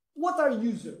 What are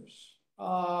users?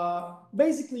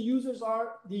 Basically, users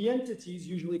are the entities,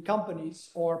 usually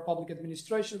companies or public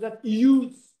administration, that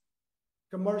use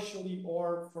commercially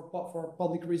or for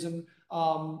public reason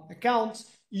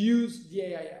accounts, use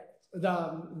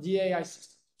the AI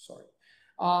system, sorry.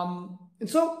 And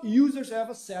so users have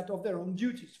a set of their own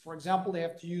duties. For example, they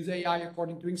have to use AI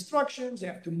according to instructions. They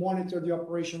have to monitor the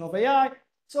operation of AI.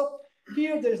 So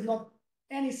here, there's not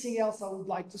anything else I would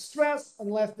like to stress,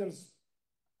 unless there's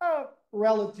a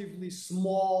relatively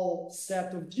small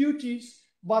set of duties,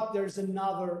 but there's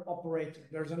another operator,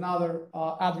 there's another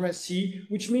addressee,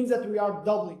 which means that we are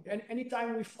doubling. And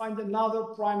anytime we find another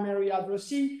primary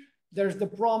addressee, there's the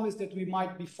promise that we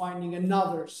might be finding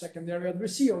another secondary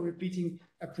addressee or repeating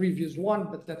a previous one,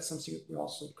 but that's something that we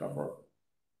also cover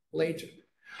later.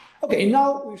 Okay,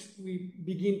 now we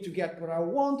begin to get what I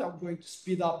want. I'm going to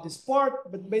speed up this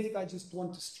part, but basically I just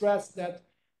want to stress that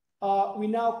we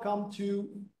now come to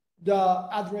the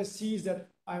addressees that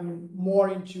I'm more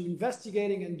into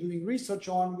investigating and doing research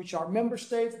on, which are member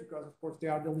states, because of course they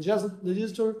are the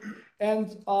legislature, and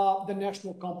the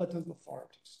national competent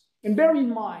authorities. And bear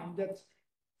in mind that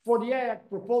for the AI Act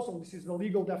proposal, this is the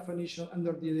legal definition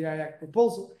under the AI Act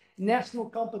proposal, national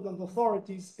competent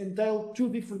authorities entail two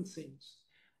different things.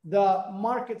 The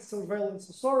market surveillance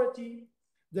authority,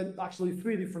 actually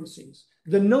three different things.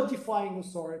 The notifying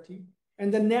authority,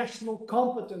 and the national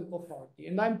competent authority.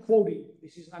 And I'm quoting,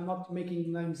 I'm not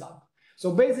making names up.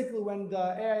 So basically when the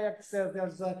AI Act says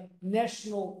there's a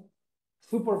national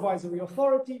supervisory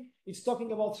authority, it's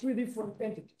talking about three different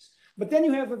entities. But then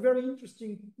you have a very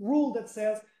interesting rule that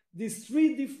says these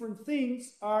three different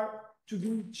things are to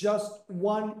be just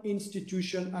one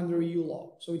institution under EU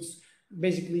law. So it's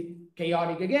basically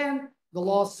chaotic again. The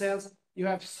law says you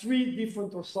have three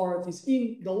different authorities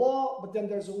in the law, but then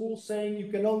there's a rule saying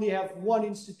you can only have one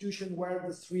institution where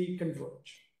the three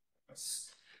converge.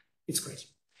 It's crazy.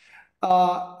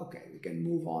 Okay, we can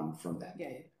move on from that. Yeah.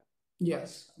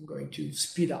 Yes, I'm going to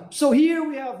speed up. So here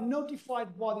we have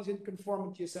notified bodies and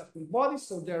conformity assessment bodies.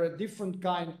 So they're a different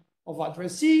kind of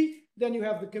addressee. Then you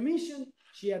have the commission.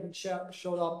 She hadn't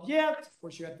showed up yet. Of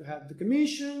course, you had to have the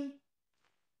commission.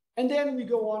 And then we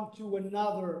go on to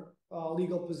another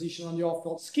legal position on the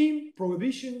off-field scheme.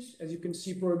 Prohibitions, as you can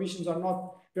see, prohibitions are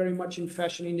not very much in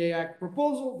fashion in the Act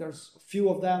proposal. There's a few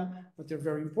of them, but they're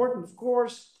very important, of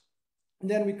course. And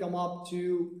then we come up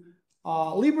to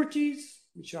liberties,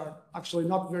 which are actually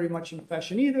not very much in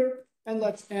fashion either. And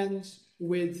let's end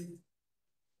with,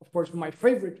 of course, my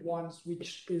favorite ones,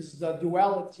 which is the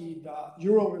duality, the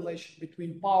Euro relation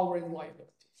between power and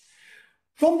liability.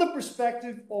 From the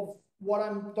perspective of what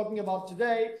I'm talking about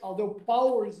today, although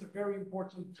power is a very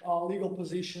important legal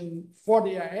position for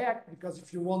the AI Act, because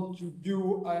if you want to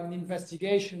do an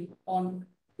investigation on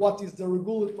what is the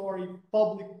regulatory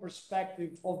public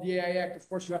perspective of the AI Act, of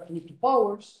course, you have to look to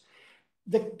powers.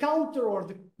 The counter or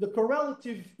the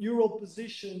correlative Euro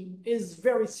position is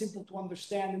very simple to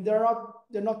understand, and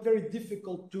they're not very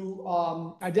difficult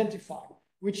to identify,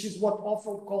 which is what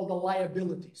often called a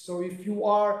liability. So if you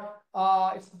are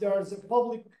if there's a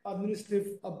public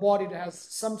administrative body that has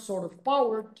some sort of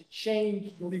power to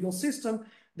change the legal system,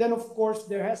 then of course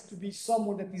there has to be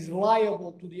someone that is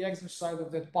liable to the exercise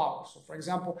of that power. So for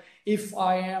example, if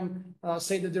I am,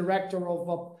 say, the director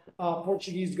of a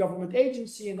Portuguese government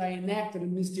agency and I enact an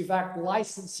administrative act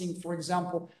licensing, for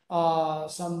example,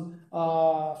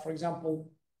 for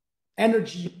example,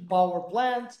 energy power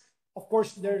plant, of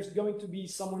course there's going to be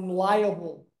someone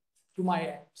liable to my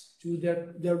act, to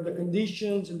the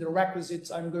conditions and the requisites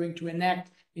I'm going to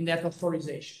enact in that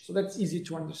authorization. So that's easy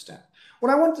to understand. What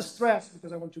I want to stress,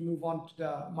 because I want to move on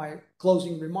to my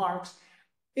closing remarks,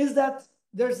 is that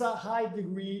there's a high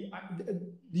degree,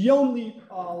 the only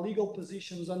legal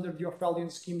positions under the Orwellian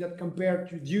scheme that compare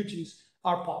to duties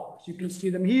are powers. You can see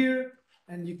them here,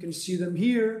 and you can see them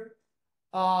here.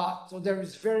 So there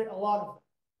is a lot of them,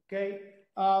 okay?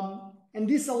 And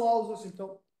this allows us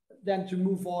then to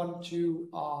move on to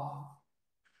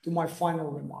my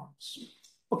final remarks.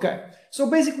 Okay, so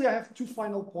basically I have two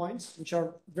final points, which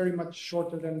are very much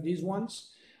shorter than these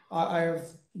ones. I have,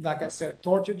 like I said,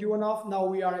 tortured you enough. Now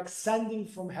we are ascending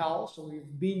from hell, so we've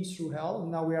been through hell,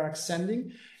 and now we are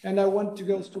ascending. And I want to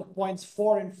go to points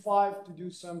 4 and 5 to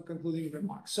do some concluding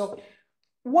remarks. So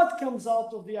what comes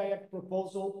out of the IAC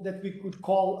proposal that we could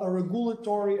call an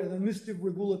administrative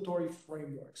regulatory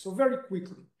framework? So very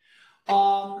quickly.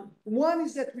 One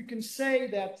is that we can say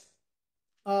that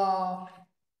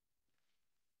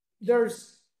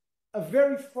there's a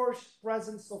very first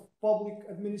presence of public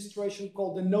administration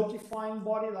called the notifying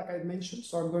body, like I mentioned.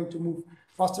 So I'm going to move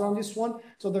faster on this one.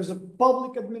 So there's a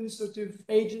public administrative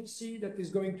agency that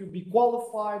is going to be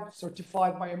qualified,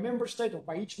 certified by a member state or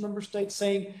by each member state,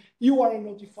 saying you are a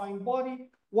notifying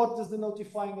body. What does the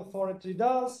notifying authority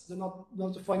does? The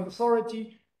notifying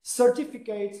authority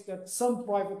certificates that some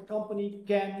private company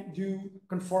can do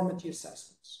conformity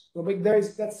assessments. So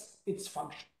that's its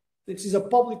function. This is a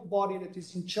public body that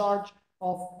is in charge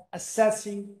of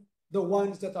assessing the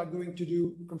ones that are going to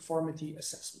do conformity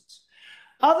assessments.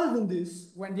 Other than this,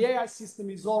 when the AI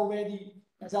system has already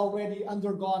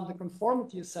undergone the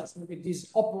conformity assessment, it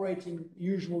is operating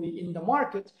usually in the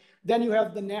market, then you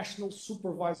have the National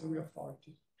Supervisory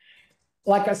Authority.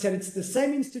 Like I said, it's the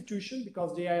same institution,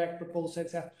 because the AI proposal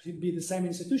says it has to be the same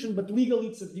institution, but legally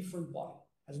it's a different body.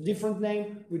 It has a different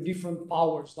name with different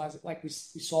powers, like we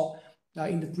saw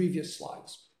in the previous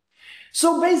slides.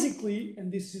 So basically,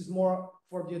 and this is more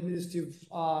for the administrative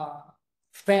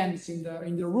fans in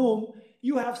the room,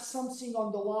 you have something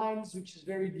on the lines which is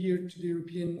very dear to the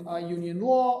European Union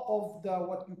law of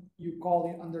what you call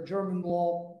it under German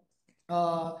law,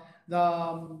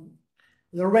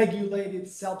 the regulated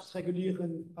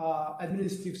self-regulation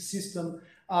administrative system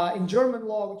in German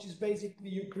law, which is basically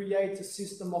you create a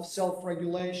system of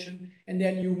self-regulation and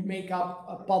then you make up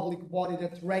a public body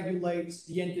that regulates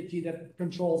the entity that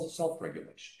controls the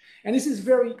self-regulation. And this is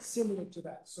very similar to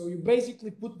that. So you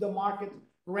basically put the market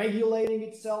regulating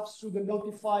itself through the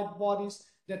notified bodies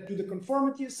that do the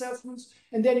conformity assessments.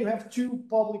 And then you have two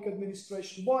public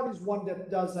administration bodies, one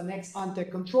that does an ex-ante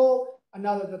control,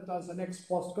 another that does an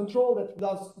ex-post control, that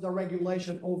does the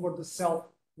regulation over the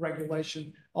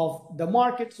self-regulation of the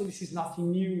market. So this is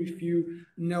nothing new if you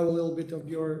know a little bit of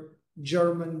your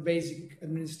German basic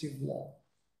administrative law.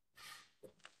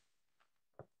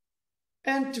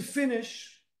 And to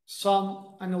finish,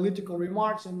 some analytical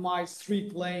remarks on my three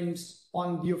claims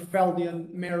on the Orwellian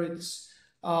merits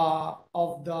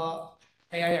of the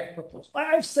AI Act proposal.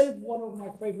 I've saved one of my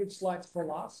favorite slides for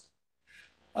last.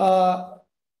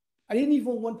 I didn't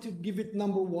even want to give it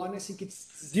number one. I think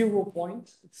it's 0 point.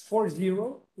 It's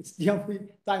 4-0. It's the only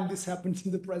time this happens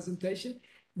in the presentation.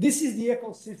 This is the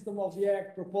ecosystem of the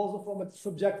Act proposal from a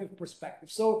subjective perspective.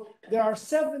 So there are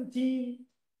 17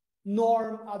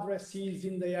 norm addressees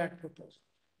in the Act proposal.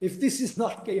 If this is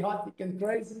not chaotic and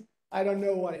crazy, I don't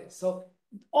know what is. So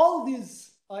all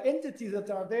these entities that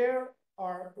are there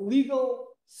are legal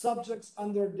subjects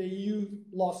under the EU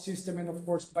law system, and of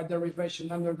course, by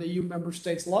derivation, under the EU member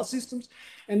states' law systems.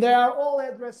 And they are all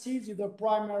addressees, either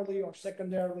primarily or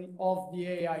secondarily, of the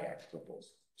AI Act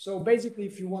proposal. So basically,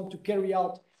 if you want to carry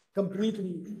out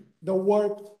completely the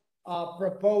work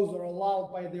proposed or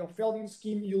allowed by the Opheldian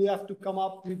scheme, you have to come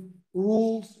up with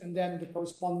rules and then the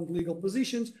corresponding legal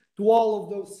positions to all of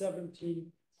those 17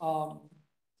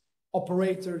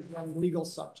 operators and legal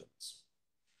subjects.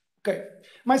 Okay,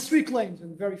 my 3 claims,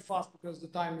 and very fast because the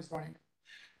time is running.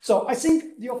 So I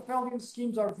think the Opheldian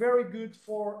schemes are very good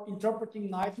for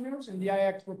interpreting nightmares, and the AI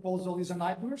Act proposal is a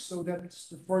nightmare. So that's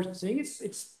the first thing.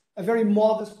 It's a very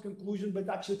modest conclusion, but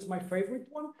actually it's my favorite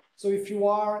one. So if you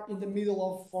are in the middle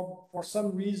of, for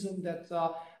some reason that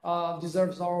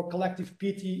deserves our collective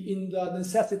pity, in the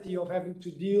necessity of having to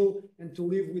deal and to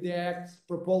live with the Act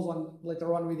proposal and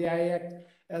later on with the AI Act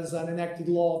as an enacted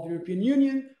law of the European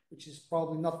Union, which is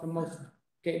probably not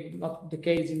the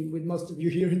case with most of you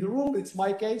here in the room, it's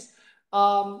my case,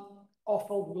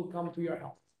 Opheld will come to your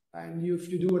help. And if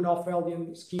you do an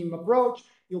Opheldian scheme approach,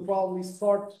 you'll probably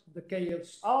sort the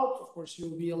chaos out. Of course,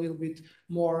 you'll be a little bit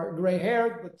more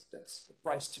gray-haired, but that's the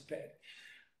price to pay.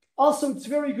 Also, it's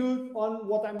very good on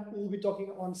what we'll be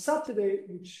talking on Saturday,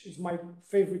 which is my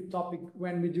favorite topic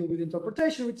when we deal with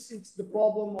interpretation. It's the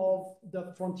problem of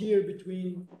the frontier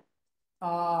between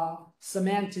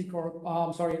semantic or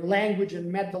language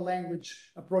and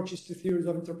meta-language approaches to theories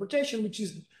of interpretation, which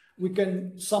is, we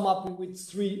can sum up with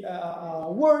 3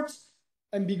 words: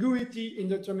 ambiguity,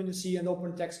 indeterminacy, and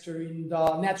open texture in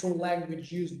the natural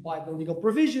language used by the legal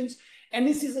provisions. And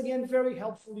this is, again, very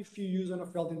helpful if you use an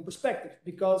Opheldian perspective,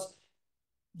 because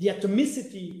the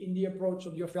atomicity in the approach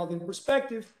of the Opheldian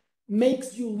perspective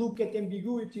makes you look at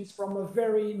ambiguities from a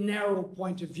very narrow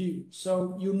point of view.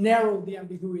 So you narrow the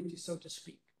ambiguity, so to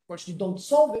speak. Of course, you don't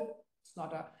solve it. It's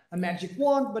not a magic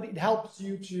wand, but it helps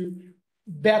you to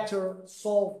better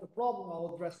solve the problem.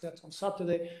 I'll address that on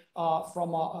Saturday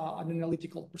from an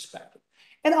analytical perspective.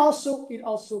 And also,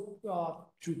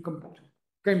 to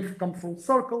come full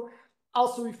circle,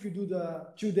 also, if you do the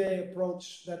 2-day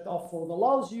approach that Opheld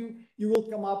allows you, you will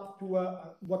come up to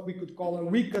what we could call a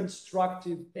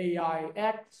reconstructive AI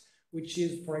Act, which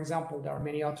is, for example, there are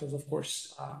many authors, of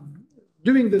course,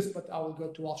 doing this, but I will go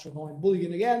to Alshon and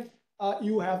Bulligan again.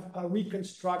 You have a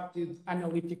reconstructed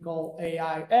analytical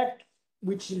AI Act,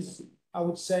 which is, I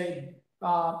would say,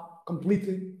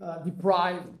 completely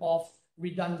deprived of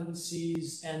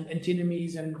redundancies and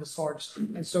antinomies and the sorts,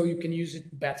 and so you can use it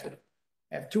better.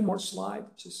 I have 2 more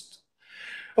slides.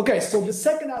 Okay, so the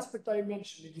second aspect I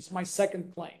mentioned, it is my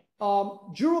second claim.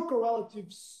 Juror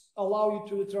correlatives allow you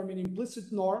to determine implicit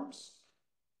norms,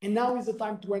 and now is the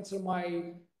time to answer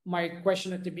my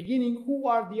question at the beginning: who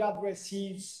are the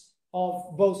addressees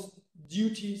of both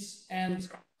duties and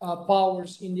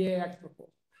powers in the AI Act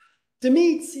proposal? To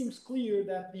me, it seems clear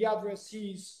that the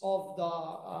addressees of the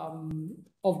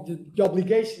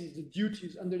obligations, the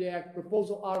duties under the AI Act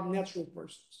proposal are natural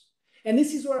persons. And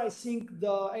this is where I think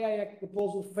the AI Act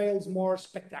proposal fails more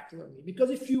spectacularly.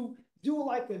 Because if you do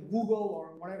like a Google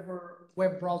or whatever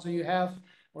web browser you have,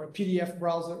 or a PDF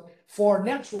browser for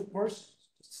natural persons,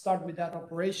 start with that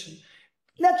operation.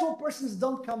 Natural persons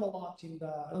don't come up a lot in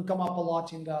the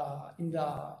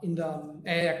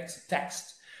AI Act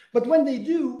text. But when they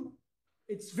do,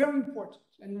 it's very important.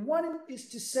 And one is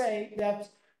to say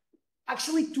that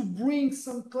actually to bring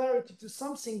some clarity to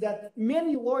something that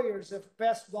many lawyers have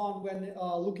passed on when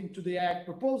looking to the Act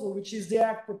proposal, which is the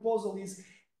Act proposal is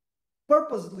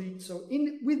purposely, so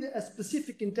with a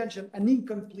specific intention, an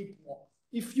incomplete law.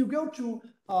 If you go to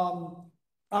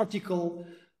Article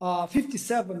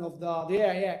 57 of the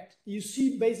AI Act, you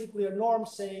see basically a norm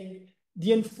saying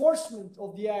the enforcement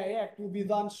of the AI Act will be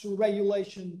done through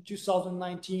Regulation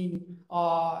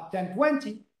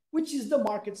 2019-1020, which is the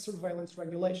market surveillance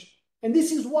regulation. And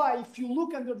this is why, if you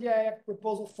look under the AI Act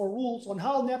proposal for rules on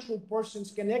how natural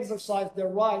persons can exercise their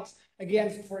rights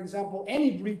against, for example,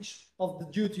 any breach of the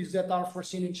duties that are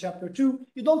foreseen in Chapter 2,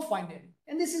 you don't find any.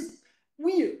 And this is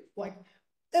weird. Like,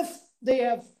 if they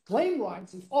have claim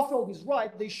rights, if Opheld is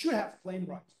right, they should have claim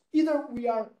rights. Either we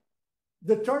are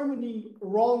determining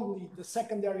wrongly the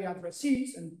secondary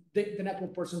addressees, and the natural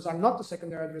persons are not the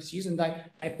secondary addressees, and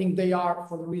I think they are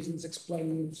for the reasons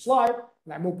explained in the slide,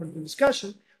 and I'm open to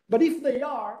discussion. But if they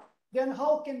are, then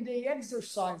how can they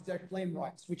exercise their claim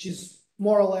rights, which is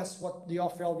more or less what the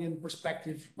Opheldian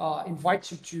perspective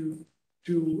invites you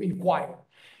to inquire?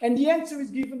 And the answer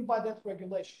is given by that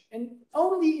regulation. And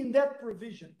only in that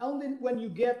provision, only when you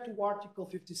get to Article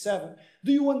 57,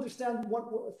 do you understand one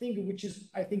thing which is,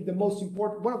 I think, the most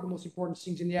important, one of the most important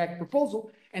things in the Act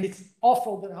proposal, and it's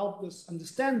awful that helped us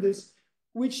understand this,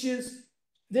 which is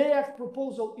the Act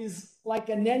proposal is like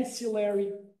an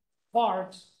ancillary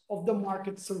part of the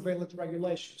market surveillance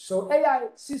regulation. So AI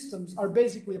systems are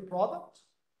basically a product.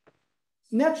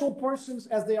 Natural persons,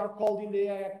 as they are called in the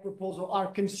AI Act proposal, are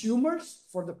consumers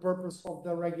for the purpose of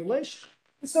the regulation.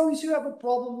 And so if you have a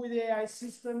problem with the AI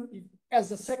system, if, as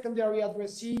a secondary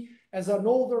addressee, as an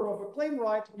holder of a claim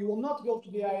right, you will not go to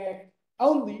the AI Act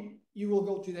only, you will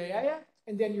go to the AI Act,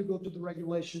 and then you go to the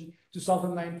regulation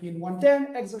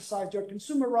 2019-110, exercise your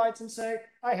consumer rights and say,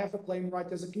 I have a claim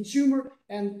right as a consumer,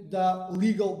 and the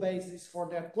legal basis for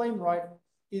that claim right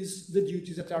is the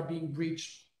duties that are being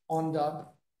breached on the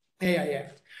AI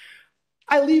Act.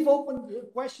 I leave open the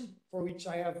question for which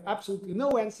I have absolutely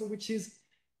no answer, which is,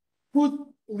 could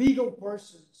legal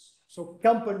persons, so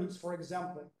companies, for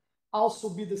example, also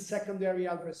be the secondary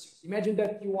addressees? Imagine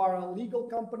that you are a legal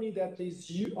company that is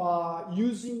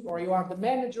using, or you are the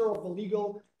manager of a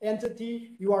legal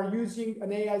entity, you are using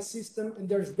an AI system and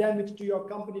there's damage to your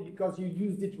company because you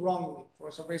used it wrongly.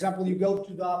 So for example, you go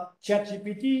to the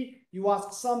ChatGPT, you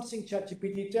ask something,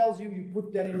 ChatGPT tells you, you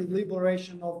put that in the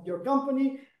liberation of your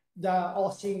company, the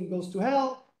whole thing goes to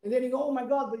hell, and then you go, oh my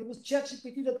God, but it was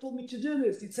ChatGPT that told me to do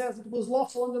this. It says it was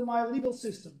lawful under my legal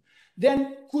system.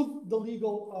 Then could the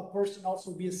legal person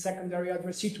also be a secondary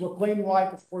addressee to a claim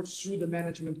right, of course, through the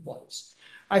management bodies?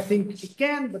 I think it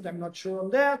can, but I'm not sure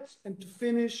on that. And to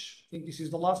finish, I think this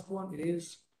is the last one. It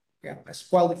is. Yeah, I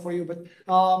spoiled it for you, but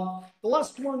the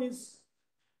last one is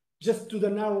just to the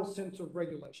narrow sense of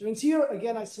regulation. And here,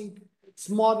 again, I think it's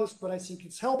modest, but I think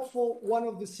it's helpful. One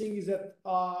of the things is that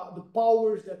the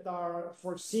powers that are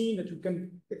foreseen, that you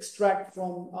can extract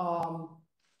from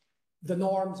the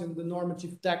norms and the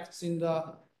normative texts in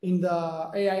the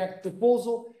AI Act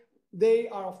proposal, they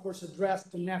are, of course,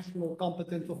 addressed to national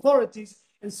competent authorities.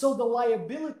 And so the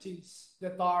liabilities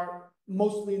that are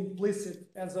mostly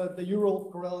implicit as the Euro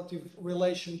correlative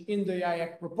relation in the AI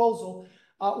Act proposal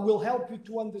will help you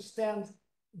to understand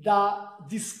the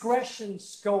discretion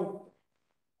scope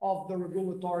of the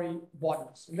regulatory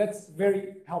bodies. And that's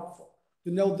very helpful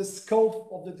to know the scope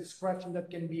of the discretion that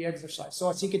can be exercised. So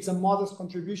I think it's a modest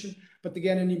contribution, but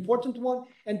again, an important one.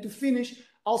 And to finish,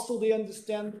 also they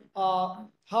understand how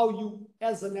you,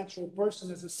 as a natural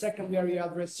person, as a secondary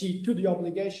addressee to the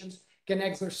obligations, can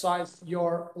exercise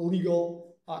your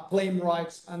legal claim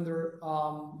rights under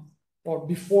or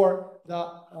before the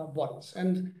bodies.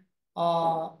 And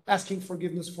asking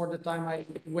forgiveness for the time I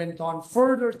went on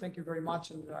further. Thank you very much,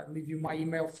 and I'll leave you my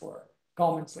email for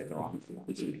comments later on if you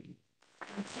want to.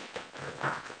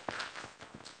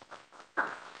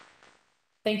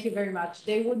 Thank you very much.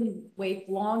 They wouldn't wait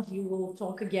long. You will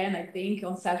talk again, I think,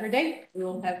 on Saturday. We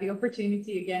will have the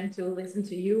opportunity again to listen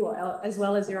to you as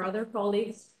well as your other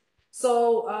colleagues.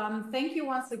 So thank you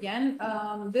once again.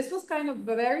 This was kind of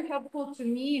very helpful to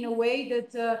me in a way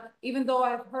that even though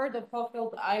I've heard of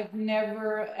Hochfeld, I've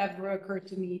never ever occurred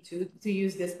to me to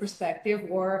use this perspective,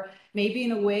 or maybe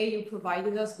in a way you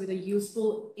provided us with a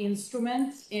useful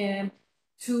instrument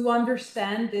to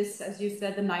understand this, as you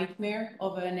said, the nightmare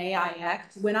of an AI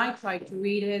Act. When I tried to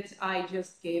read it, I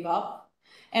just gave up.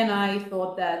 And I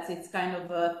thought that it's kind of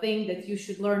a thing that you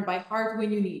should learn by heart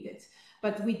when you need it.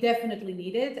 But we definitely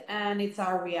need it, and it's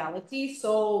our reality.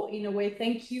 So in a way,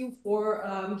 thank you for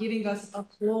giving us a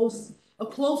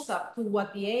close-up to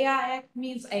what the AI Act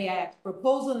means, AI Act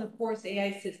proposal, and of course,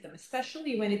 AI system,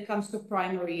 especially when it comes to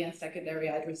primary and secondary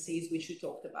addressees, which you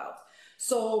talked about.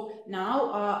 So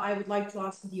now I would like to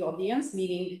ask the audience,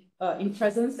 meaning in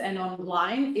presence and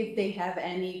online, if they have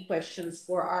any questions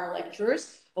for our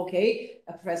lecturers. Okay,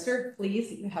 Professor,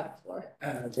 please, you have the floor.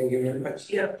 Thank you very much.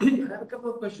 Yeah, I have a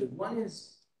couple of questions. One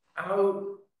is,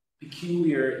 how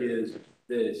peculiar is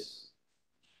this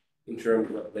in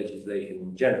terms of legislation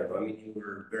in general? I mean, you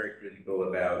were very critical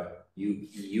about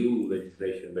EU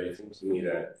legislation, but it seems to me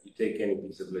that you take any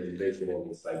piece of legislation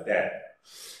and it's like that.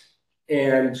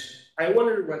 And I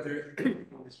wonder whether, in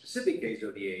the specific case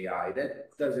of the AI,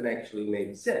 that doesn't actually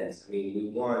make sense. I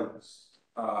mean,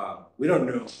 we don't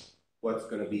know what's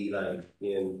going to be like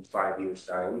in 5 years'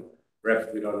 time.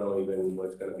 Perhaps we don't know even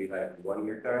what's going to be like in 1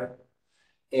 year time.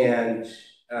 And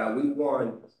we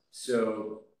want,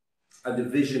 so, a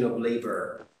division of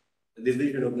labor, a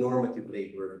division of normative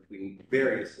labor between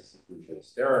various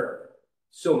institutions. There are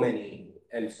so many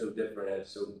and so different at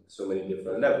so many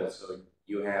different levels. So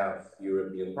you have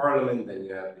European Parliament, then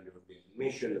you have the European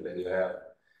Commission, and then you have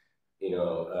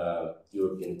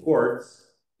European courts.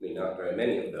 I mean, not very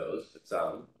many of those, but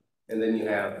some. And then you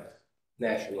have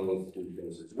national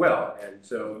institutions as well. And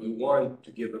so you want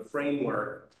to give a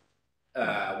framework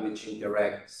which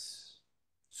interacts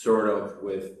sort of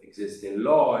with existing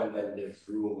law, and then there's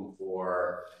room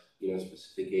for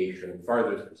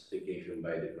further specification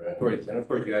by different authorities. And of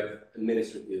course, you have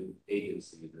administrative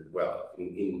agencies as well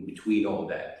in between all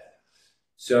that.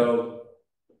 So,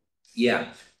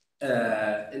 yeah.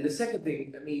 And the second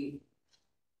thing, I mean,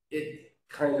 it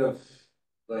kind of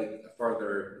like a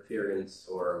further appearance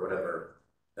or whatever,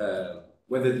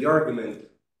 whether the argument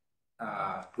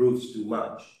proves too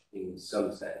much in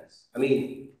some sense. I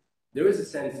mean, there is a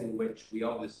sense in which we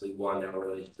obviously want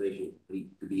our legislation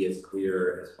to be as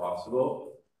clear as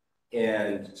possible,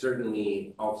 and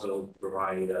certainly also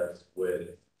provide us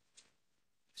with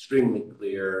extremely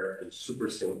clear and super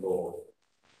simple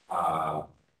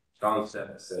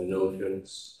concepts and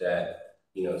notions that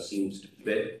seems to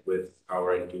fit with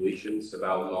our intuitions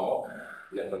about law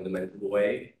in a fundamental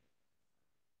way.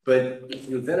 But if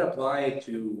you then apply it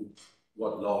to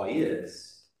what law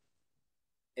is,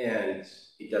 and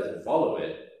it doesn't follow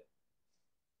it,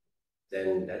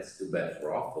 then that's too bad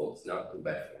for awful. It's not too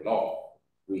bad for law.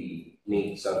 We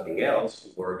need something else to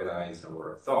organize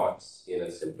our thoughts in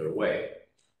a simpler way.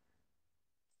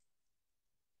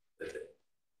 That's it.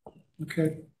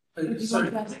 Okay.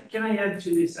 Sorry, can I add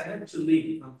to this? I had to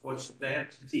leave, unfortunately. I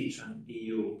have to teach on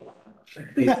EU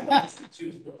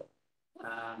institute.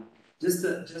 Just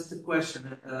a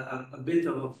question, a bit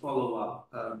of a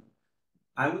follow-up.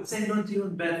 I would say not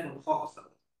even bad for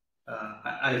Hochfeld.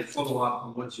 I follow up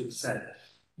on what you've said,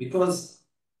 because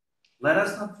let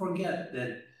us not forget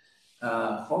that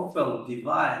Hochfeld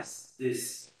devised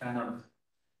this kind of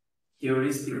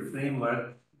heuristic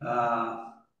framework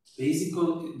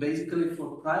basically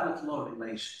for private law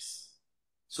relations.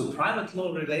 So private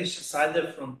law relations,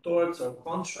 either from torts or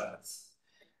contracts,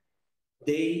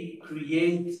 they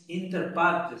create inter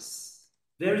partes,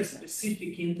 very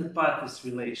specific inter partes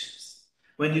relations.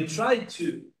 When you try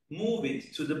to move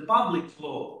it to the public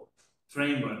law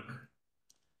framework,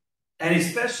 and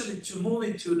especially to move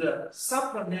it to the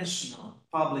supranational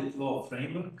public law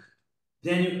framework,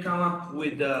 then you come up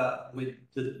with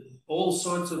all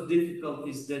sorts of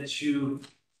difficulties that you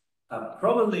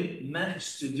probably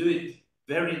managed to do it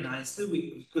very nicely.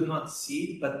 We could not see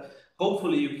it, but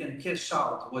hopefully you can cash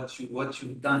out what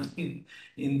you've done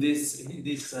in this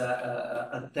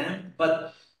attempt.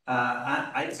 But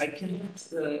I cannot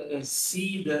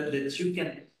see that you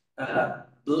can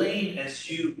blame, as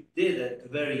you did at the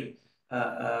very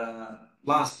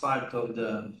last part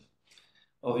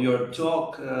of your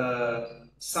talk,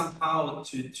 somehow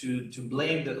to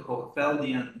blame the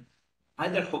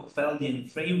either Hochfeldian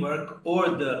framework or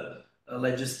the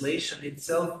legislation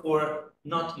itself for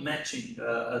not matching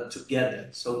together.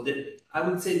 So I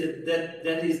would say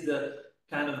that is the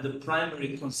kind of the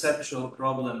primary conceptual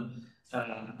problem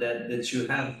that you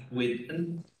have with,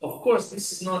 and of course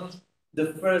this is not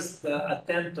the first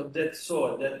attempt of that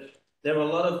sort. That there were a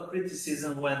lot of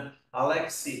criticism when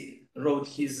Alexei wrote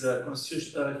his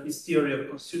theory of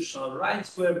constitutional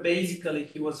rights, where basically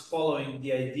he was following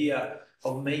the idea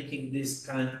of making this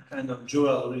kind of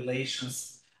dual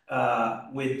relations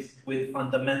with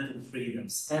fundamental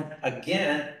freedoms. And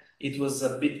again, it was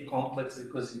a bit complex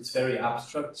because it's very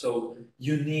abstract. So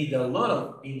you need a lot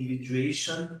of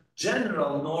individuation,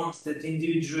 general norms that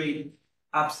individuate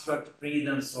abstract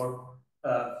freedoms or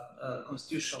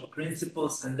constitutional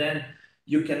principles, and then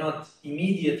you cannot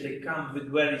immediately come with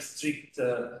very strict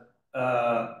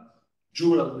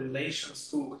dual relations,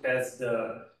 who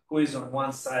is on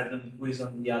one side and who is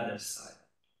on the other side.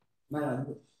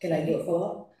 Can I do a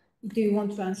follow-up? Do you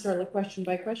want to answer the question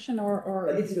by question, or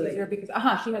It's related. easier because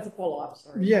she has a follow-up?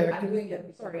 Sorry. Yeah, I'm doing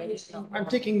that. Sorry. I'm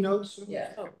taking notes.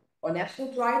 Yeah. Oh. On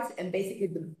absolute rights, and basically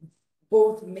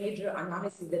both major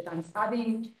analyses that I'm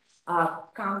studying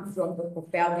come from the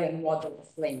Hochfeldian model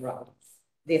of claim rights.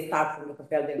 They start from the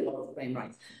Hochfeldian model of claim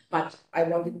rights. But I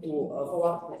wanted to follow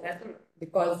up, Professor,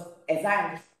 because as I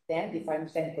understand, if I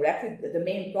understand correctly, the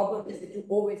main problem is that you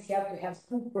always have to have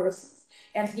two persons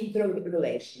and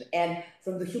interrelation. And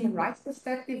from the human rights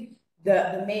perspective,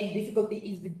 the main difficulty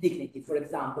is with dignity, for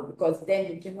example, because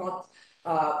then you cannot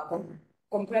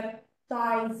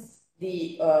concretize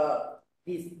the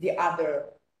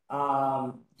other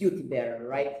duty bearer,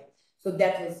 right? So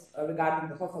that was regarding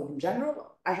the Hochfeld in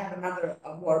general. I have another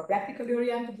more practically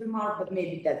oriented remark, but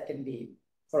maybe that can be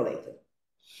for later.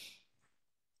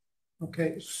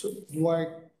 Okay, so do I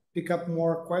pick up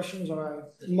more questions,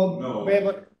 or No.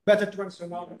 better to answer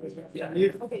now? Yeah.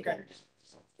 Okay.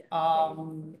 Let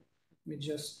me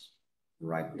just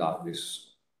write down this.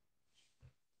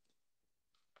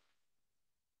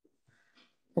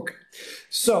 Okay,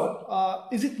 so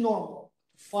is it normal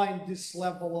to find this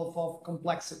level of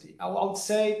complexity? I would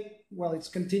say, well, it's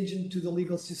contingent to the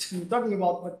legal system you're talking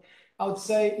about, but I would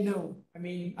say no. I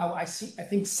mean, I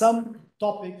think some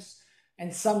topics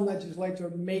and some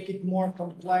legislators make it more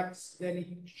complex than it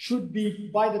should be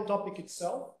by the topic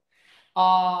itself.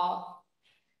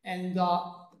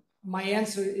 My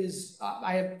answer is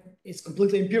it's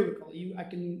completely empirical. I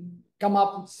can come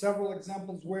up with several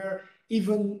examples where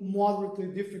even moderately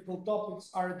difficult topics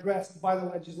are addressed by the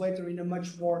legislator in a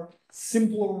much more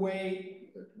simpler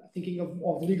way, thinking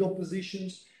of legal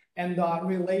positions and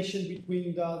relation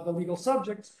between the legal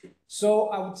subjects. So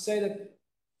I would say that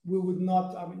we would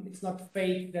not, I mean, it's not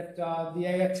fate that the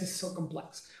AX is so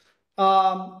complex.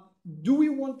 Do we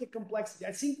want the complexity?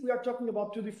 I think we are talking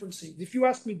about two different things. If you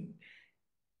ask me,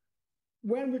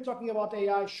 when we're talking about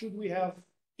AI, should we have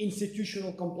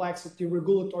institutional complexity,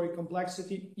 regulatory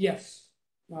complexity? Yes.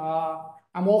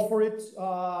 I'm all for it.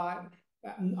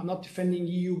 I'm not defending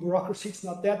EU bureaucracy, it's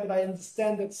not that, but I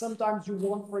understand that sometimes you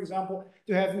want, for example,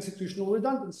 to have institutional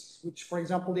redundancies, which, for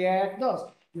example, the AI Act does.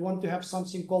 You want to have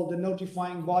something called the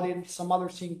notifying body and some other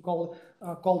thing called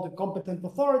the competent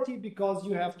authority, because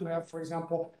you have to have, for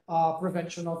example,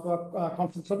 prevention of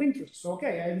conflicts of interest. So,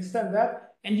 okay, I understand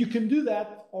that. And you can do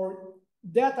that, or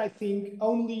that, I think,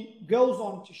 only goes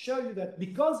on to show you that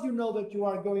because you know that you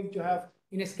are going to have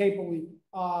inescapably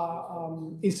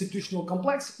institutional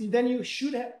complexity, then you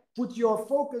should have put your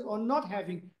focus on not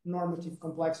having normative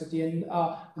complexity and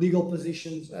legal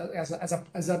positions as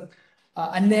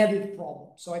an added problem.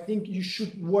 So I think you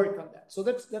should work on that. So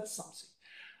that's something.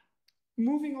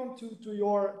 Moving on to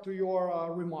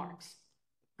your remarks.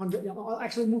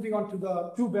 Actually, moving on to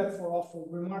the too bad for awful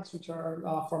remarks, which are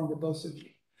from the both of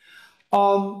you.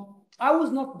 I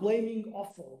was not blaming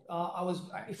awful. I was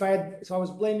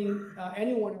blaming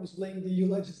anyone. I was blaming the EU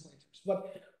legislators.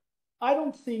 But I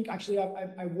don't think, actually,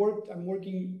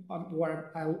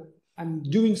 I'm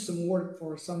doing some work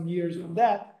for some years on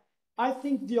that. I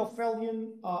think the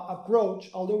Orwellian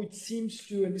approach, although it seems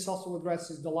to, and this also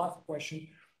addresses the last question,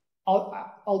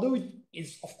 although it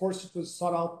is, of course, it was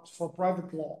sought out for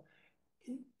private law,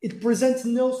 it presents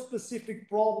no specific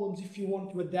problems if you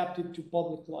want to adapt it to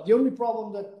public law. The only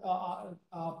problem that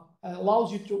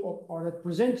allows you to, or that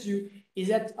presents you, is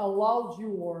that allows you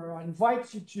or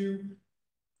invites you to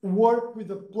work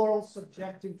with a plural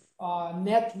subjective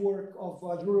network of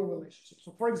jury relationships.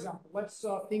 So, for example, let's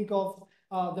think of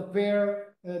the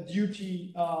pair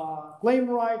duty claim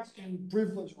rights and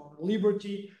privilege or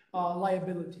liberty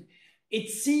liability. It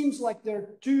seems like there are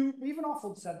two, even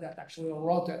Offel said that actually, or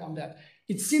wrote it on that.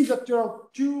 It seems that there are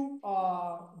two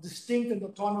distinct and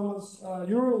autonomous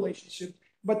jury relationships,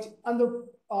 but under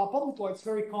public law, it's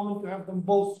very common to have them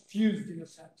both fused in a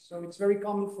sense. So it's very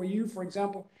common for you, for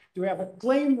example, to have a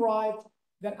claim right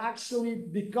that actually,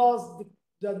 because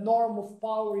the norm of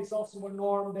power is also a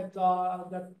norm that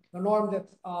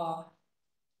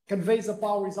conveys a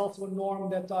power is also a norm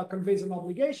that conveys an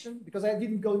obligation, because I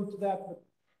didn't go into that, but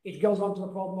it goes on to the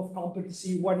problem of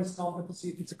competency. What is competency?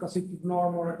 If it's a constitutive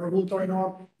norm or a regulatory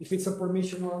norm, if it's a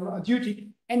permission or a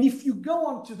duty. And if you go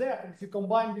on to that, and if you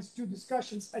combine these two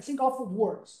discussions, I think often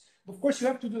works. Of course, you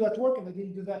have to do that work, and I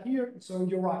didn't do that here, so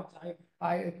you're right.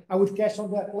 I would cash on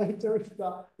that later if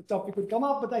the topic would come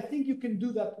up, but I think you can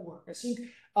do that work.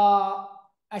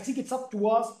 I think it's up to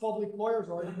us, public lawyers,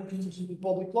 or anyone interested in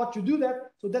public law, to do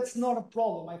that. So that's not a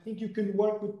problem. I think you can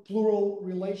work with plural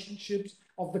relationships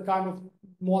of the kind of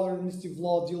modern administrative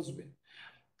law deals with.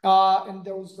 And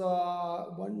there was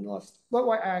one last.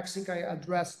 Well, I think I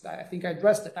addressed. I think I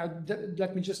addressed it.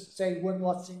 Let me just say one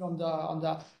last thing on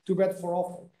the too bad for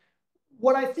awful.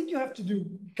 What I think you have to do,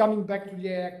 coming back to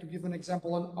the Act, to give an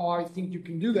example on how I think you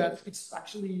can do that, it's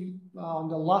actually on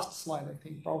the last slide, I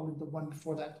think, probably the one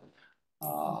before that.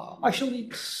 Actually,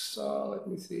 let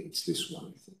me see, it's this one,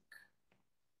 I think.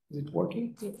 Is it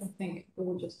working? Yeah, I think we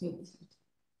will just need this.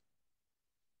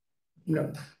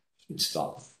 No, it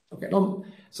stopped. Okay,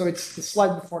 so it's the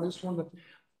slide before this one. But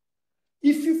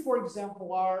if you, for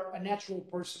example, are a natural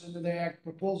person under the Act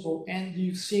proposal and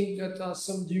you think that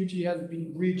some duty has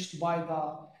been breached by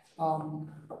the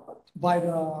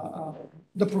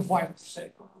provider,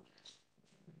 say.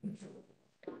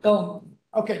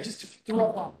 Okay, just to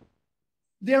wrap up.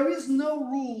 There is no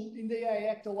rule in the AI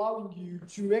Act allowing you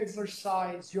to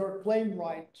exercise your claim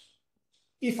right,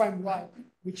 if I'm right,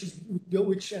 which is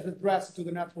addressed to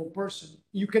the natural person.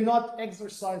 You cannot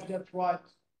exercise that right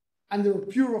under a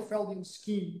pure Orwellian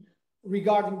scheme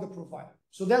regarding the provider.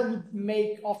 So that would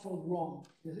make awful wrong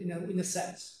in a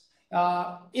sense.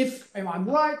 If I'm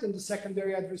right and the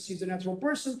secondary address is a natural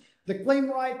person, the claim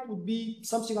right would be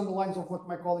something on the lines of what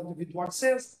my colleague David Duarte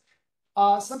says,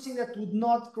 something that would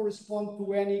not correspond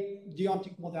to any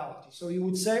deontic modality. So you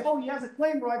would say, oh, he has a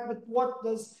claim right, but what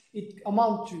does it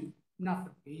amount to?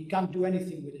 Nothing. He can't do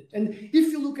anything with it. And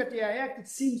if you look at the AI Act, it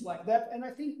seems like that, and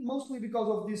I think mostly because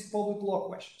of these public law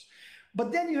questions.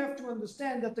 But then you have to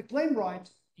understand that the claim right,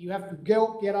 you have to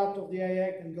get out of the AI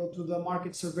Act and go to the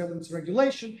market surveillance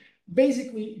regulation,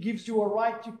 basically gives you a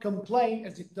right to complain,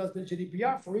 as it does the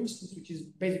GDPR, for instance, which is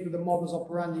basically the modus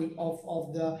operandi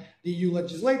of the EU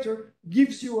legislator,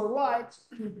 gives you a right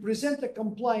to present a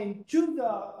complaint to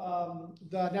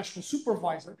the national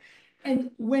supervisor.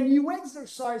 And when you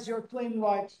exercise your claim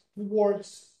right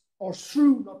towards, or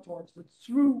through, not towards, but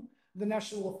through the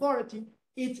national authority,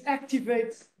 it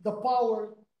activates the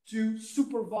power to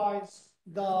supervise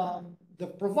the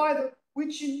provider,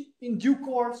 which in due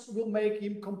course will make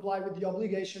him comply with the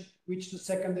obligation which the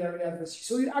secondary address.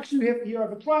 So you actually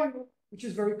have a triangle, which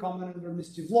is very common under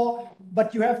administrative law,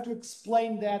 but you have to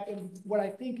explain that. And what I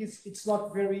think is it's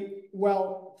not very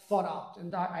well thought out.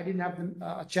 And I didn't have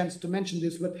a chance to mention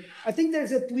this, but I think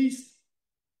there's at least,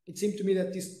 it seemed to me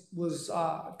that this was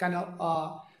kind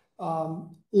of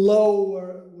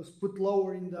lower, was put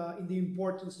lower in the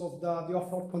importance of the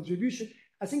OFL contribution.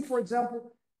 I think, for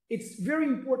example, it's very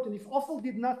important if OFL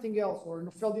did nothing else, or an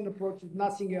Ofelian approach did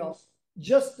nothing else,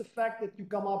 just the fact that you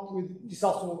come up with, this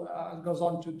also goes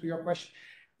on to your question,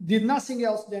 did nothing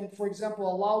else, then, for example,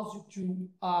 allows you to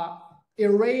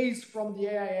erase from the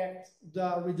AI Act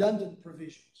the redundant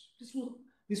provisions.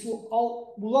 This will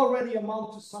already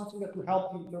amount to something that will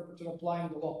help the interpreter applying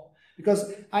the law.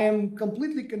 Because I am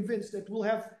completely convinced that we'll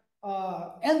have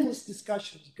endless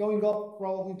discussions going up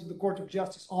probably to the Court of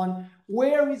Justice on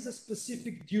where is a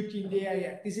specific duty in the AI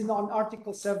Act. Is it on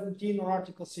Article 17 or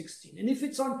Article 16? And if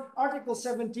it's on Article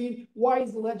 17, why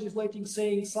is the legislating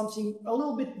saying something a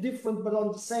little bit different but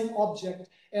on the same object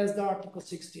as the Article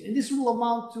 16? And this will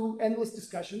amount to endless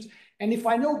discussions. And if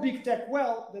I know big tech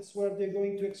well, that's where they're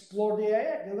going to explore the AI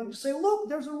Act. They're going to say, look,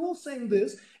 there's a rule saying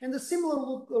this, and a similar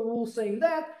rule saying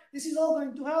that. This is all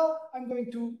going to hell. I'm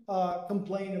going to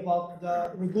complain about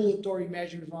the regulatory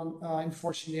measures on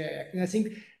enforcing the AI Act. And I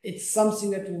think it's something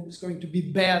that is going to be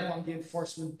bad on the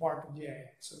enforcement part of the AI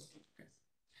Act. So,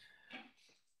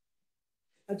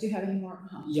 do you have any more?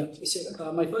 Yeah,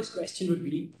 so my first question would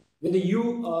be, whether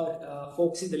you are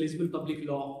folks in the Lisbon public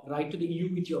law write to the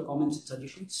EU with your comments and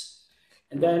suggestions.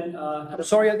 And then, I'm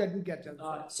sorry, I didn't get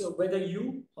that. so whether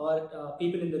you or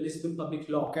people in the Lisbon public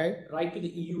law write to the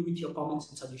EU with your comments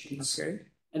and suggestions. Okay.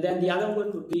 And then the other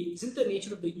one would be, isn't the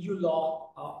nature of the EU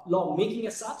law making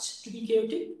as such to be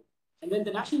chaotic? And then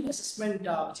the national assessment,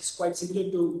 which is quite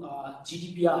similar to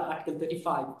GDPR Article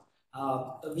 35,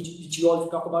 which you also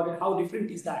talk about, it, how different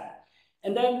is that?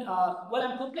 And then, well,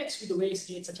 I'm perplexed with the way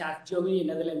states such as Germany and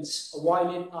Netherlands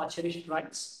violate our cherished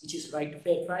rights, which is right to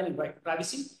fair trial and right to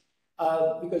privacy.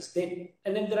 Because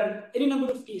and then there are any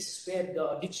number of cases where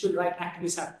the digital right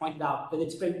activists have pointed out, whether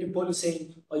it's predictive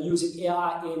policing or using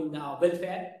AI in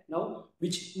welfare,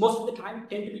 which most of the time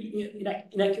tend to be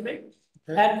inaccurate.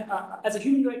 Okay. And as a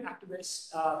human rights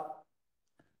activist,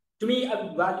 to me, I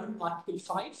would value Article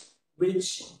 5,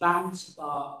 which bans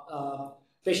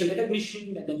facial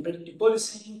recognition and then predictive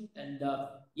policing. And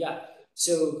yeah,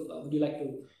 so would you like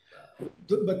to?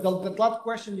 But the last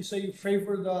question, you say you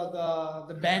favor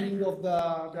the banning of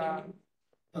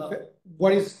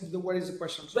what is the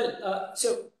question?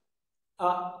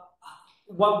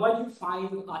 Well, why do you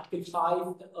find Article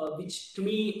 5, which to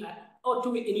me or to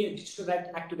any digital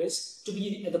right activist, to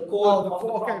be at the core of the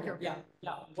problem? Okay.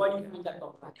 Yeah. Why do you find that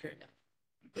problem? Okay.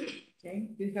 Okay.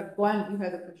 You have one. You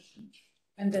had a question,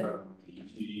 and then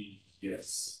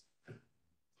yes.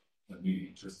 Let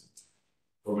me just.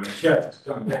 For my cat to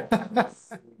come back.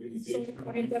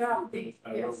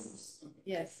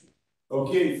 Yes.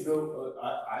 Okay, so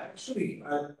I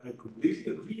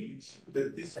completely agree with you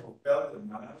that this compelled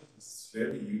analysis is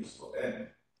very useful and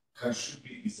should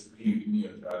be disagreeing with me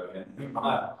and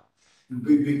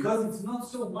because it's not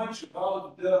so much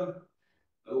about the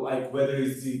whether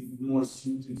it's more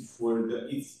suited for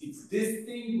it's this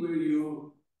thing where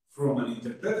you. From an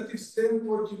interpretative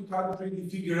standpoint, you can't really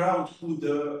figure out who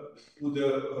the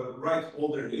right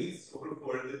holder is, or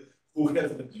who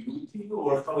has the duty,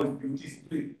 or how the duty is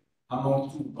split among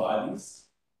two bodies.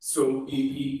 So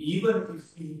even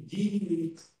if we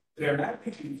deviate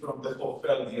dramatically from the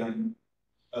Hoffelian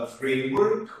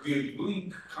framework,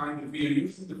 we're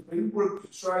using the framework to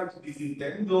try to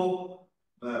disentangle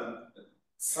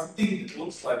something that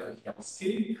looks like a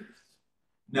cascade.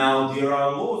 Now, there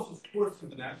are laws, of course, at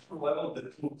the national level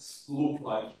that look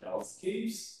like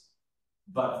hellscapes,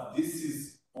 but this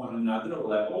is on another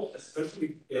level,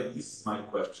 especially, and this is my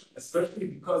question, especially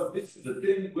because this is the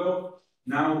thing, well,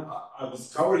 now I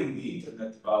was covering the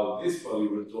internet about this while we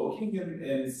were talking, and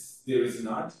there is an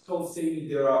article saying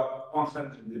there are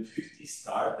 150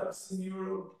 startups in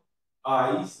Europe,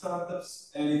 AI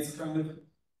startups, and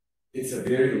it's a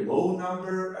very low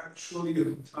number, actually,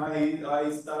 of AI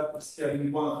startups,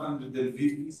 having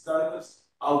 150 startups,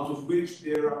 out of which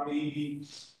there are maybe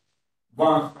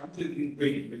 100 in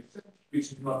Great Britain,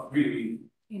 which is not really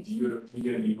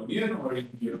European Union or in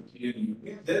European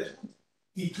Union. That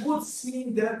it would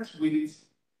seem that with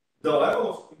the level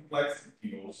of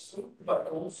complexity also, but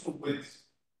also with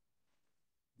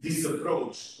this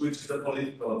approach, which is a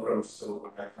political approach,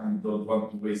 so I kind of don't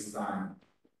want to waste time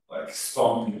like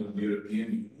stomping on the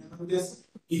European Union on this.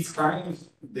 It's kind of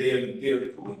they're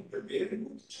doing a very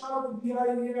good job with the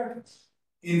AI Act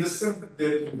in the sense that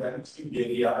they're inventing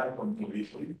the AI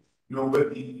completely.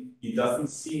 It doesn't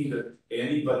seem that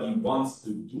anybody wants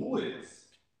to do it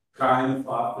kind of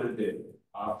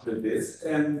after this,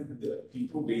 and the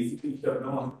people basically have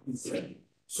no incentive.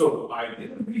 So I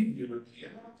didn't read the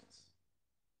European Act,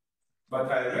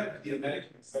 but I read the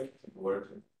American Executive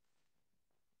Order,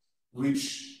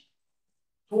 which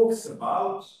talks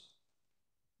about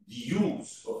the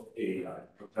use of AI,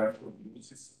 potential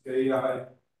uses of AI,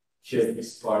 has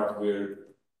this part where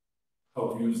how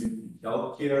to use it in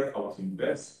healthcare, how to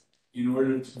invest in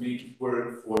order to make it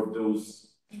work for those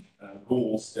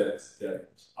goals that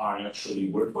are actually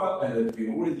worthwhile and that we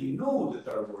already know that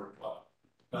are worthwhile.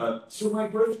 So my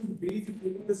question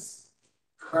basically is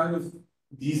kind of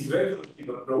these regulative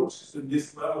approaches and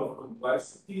this level of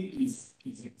complexity, is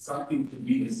it something to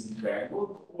be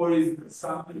disentangled, or is it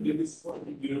something that is for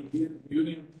the European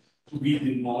Union to be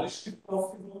demolished if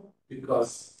possible?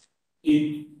 Because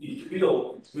it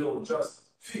will just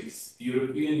fix the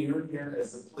European Union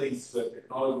as a place where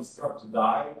technology start to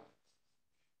die,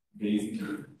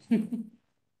 basically. Can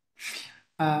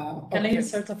I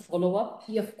insert a follow-up?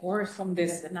 Yeah, of course. From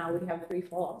this. Now we have 3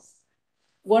 follow-ups.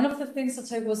 One of the things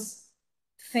that I was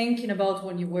thinking about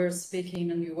when you were speaking,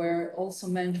 and you were also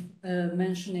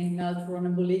mentioning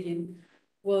Turan Buligin,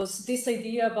 was this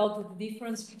idea about the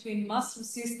difference between master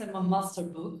system and master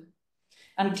book.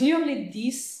 And clearly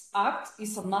this act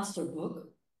is a master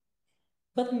book,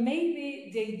 but maybe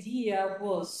the idea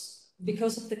was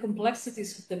because of the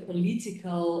complexities of the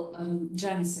political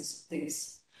genesis of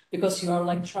this, because you are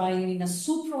like trying in a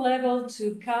super level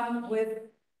to come with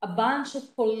a bunch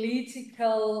of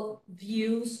political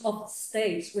views of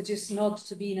states, which is not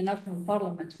to be in a national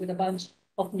parliament with a bunch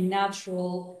of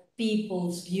natural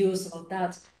people's views about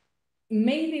that.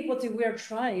 Maybe what we are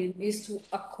trying is to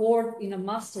accord in a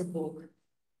master book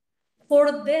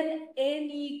for then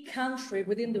any country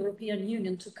within the European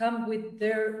Union to come with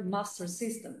their master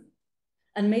system.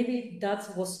 And maybe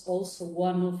that was also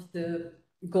one of the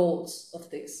goals of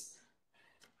this.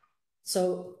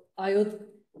 So I would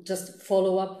just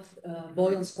follow up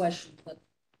Boyan's question, but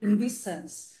in this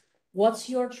sense, what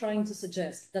you're trying to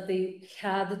suggest, that they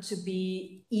had to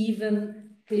be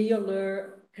even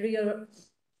clearer, yeah.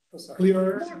 Let's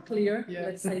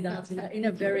say that in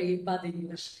a very bad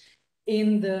English,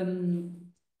 in the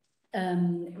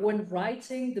when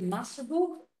writing the master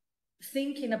book,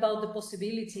 thinking about the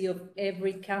possibility of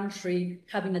every country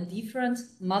having a different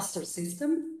master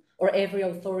system, or every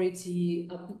authority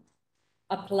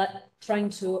trying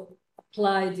to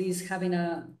apply this having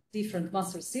a different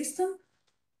master system,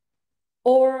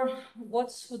 or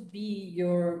what would be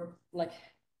your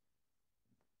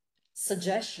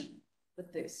suggestion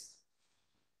with this?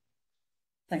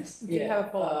 Thanks. Do you have a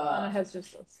follow-up? Anna has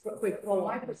just a quick. From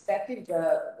my perspective,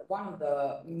 one of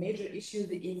the major issues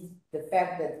is the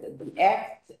fact that the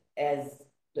Act, as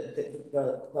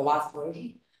the last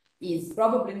version, is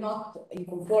probably not in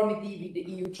conformity with the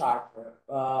EU Charter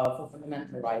for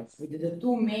Fundamental Rights, with the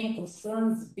 2 main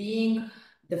concerns being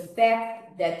the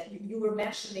fact that you were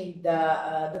mentioning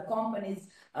the companies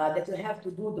that will have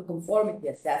to do the conformity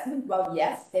assessment. Well,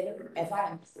 yes, they will, as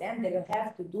I understand, they will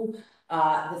have to do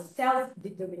the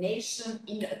self-determination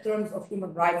in terms of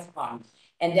human rights harm.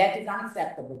 And that is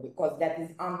unacceptable, because that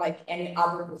is unlike any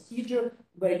other procedure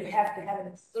where you have to have an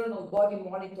external body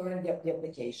monitoring the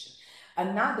application.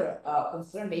 Another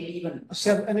concern, maybe even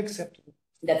unacceptable.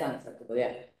 That's unacceptable,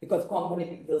 yeah, because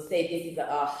companies will say this is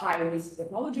a high risk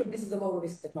technology or this is a low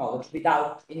risk technology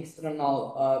without an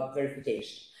external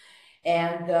verification.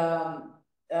 And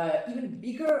even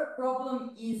bigger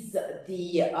problem is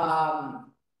the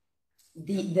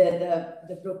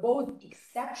proposed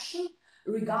exception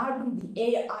regarding the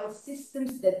AI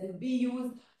systems that will be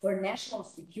used for national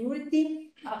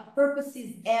security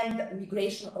purposes and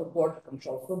migration or border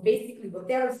control. So basically,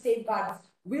 whatever safeguards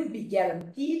will be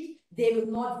guaranteed, they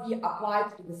will not be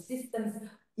applied to the systems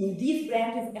in these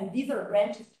branches, and these are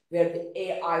branches where the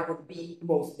AI would be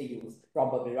mostly used,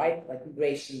 probably, right? Like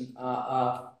migration,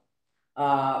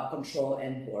 control,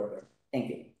 and border. Thank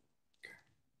you.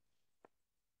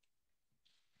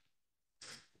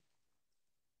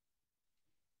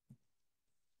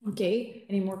 Okay,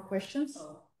 any more questions?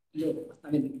 No,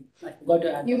 I mean, I forgot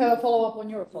to add. You have a follow-up on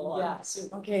your follow-up? Yeah, so.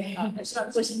 Okay,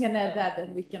 so you can add that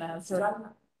and we can answer.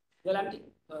 Well, I'm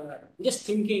just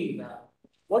thinking,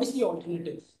 what is the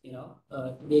alternative,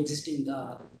 to the existing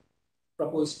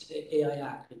proposed AI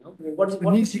Act, What is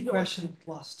An easy question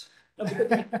lost. No,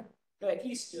 because at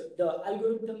least the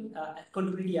Algorithm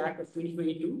Accountability Act of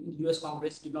 2022 in the US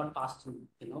Congress did not pass through,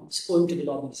 it's owing to the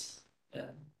lobbies.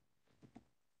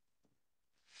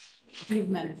 You've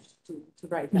managed to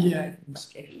write that. Yeah.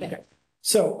 Okay.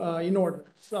 So, in order,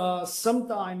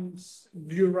 sometimes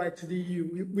you write to the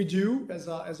EU. We do, as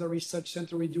a research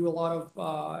center, we do a lot of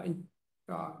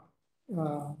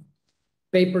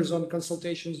papers on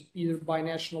consultations either by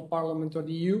national parliament or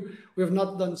the EU. We have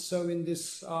not done so in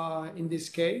this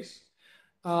case.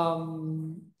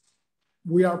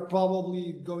 We are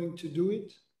probably going to do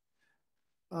it,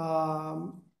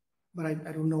 but I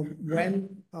don't know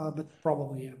when, but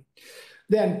probably, yeah.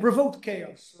 Then provoked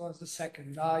chaos was the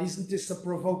second. Isn't this a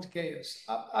provoked chaos?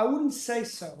 I wouldn't say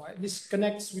so. This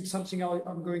connects with something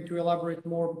I'm going to elaborate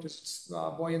more because it's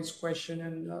Boyan's question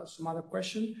and some other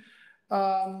question.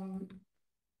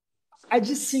 I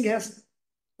just think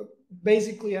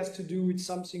basically has to do with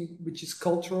something which is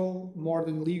cultural more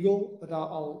than legal, but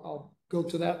I'll go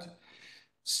to that.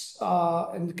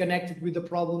 And connected with the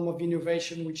problem of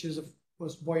innovation, which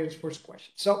was Boyan's first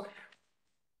question. So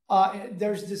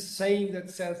there's this saying that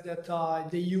says that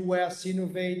the US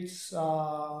innovates,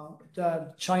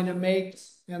 China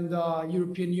makes, and the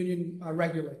European Union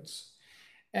regulates.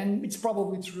 And it's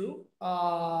probably true.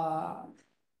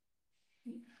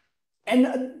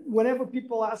 And whenever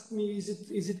people ask me,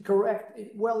 is it correct?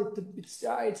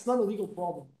 It's not a legal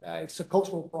problem. It's a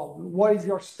cultural problem. What is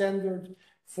your standard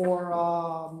for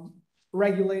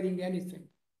regulating anything?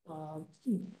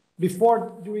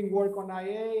 Before doing work on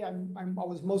IA,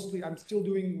 I'm still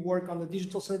doing work on the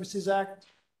Digital Services Act,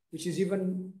 which is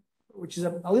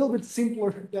a little bit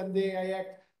simpler than the AI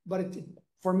Act, but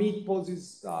for me it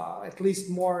poses at least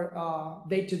more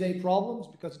day-to-day problems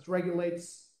because it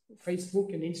regulates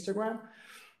Facebook and Instagram.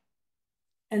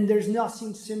 And there's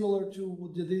nothing similar to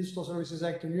the Digital Services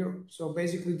Act in Europe. So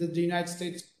basically the United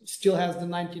States still has the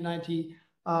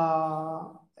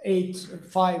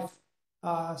 1998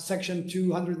 section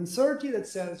 230 that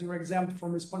says you're exempt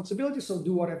from responsibility, so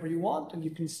do whatever you want. And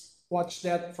you can watch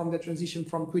that from the transition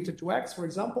from Twitter to X, for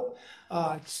example.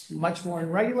 It's much more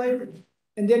unregulated.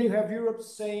 And then you have Europe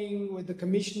saying, with the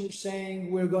commissioner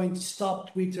saying, we're going to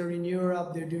stop Twitter in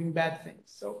Europe, they're doing bad things.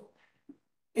 So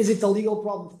is it a legal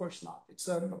problem? Of course not. It's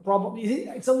a problem.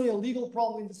 It's only a legal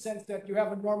problem in the sense that you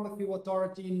have a normative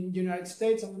authority in the United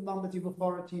States and a normative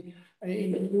authority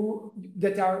in the EU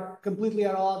that are completely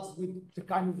at odds with the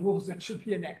kind of rules that should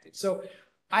be enacted. So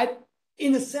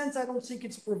in a sense, I don't think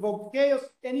it's provoked chaos.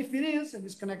 And if it is, and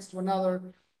this connects to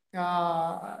another,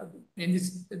 and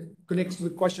this connects to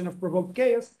the question of provoked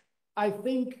chaos, I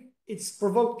think it's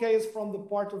provoked chaos from the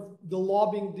part of the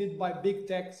lobbying did by big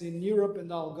techs in Europe,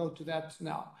 and I'll go to that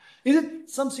now. Is it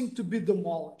something to be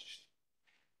demolished?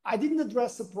 I didn't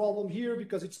address the problem here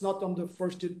because it's not on the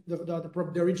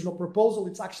original proposal.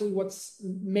 It's actually what's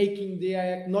making the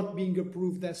AI Act not being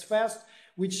approved as fast,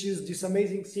 which is this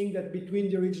amazing thing that between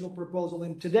the original proposal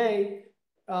and today,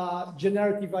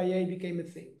 generative AI became a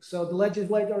thing. So the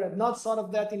legislator had not thought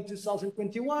of that in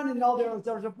 2021, and now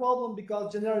there's a problem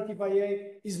because generative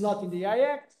AI is not in the AI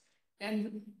Act,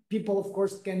 and people, of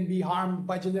course, can be harmed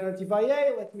by generative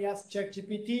AI. Let me ask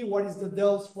ChatGPT, what is the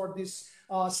dose for this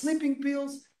sleeping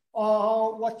pills?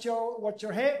 What's your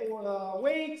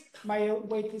weight? My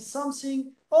weight is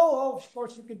something. Oh, of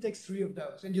course, you can take 3 of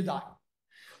those, and you die.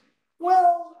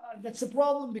 Well, that's a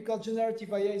problem because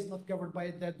generative AI is not covered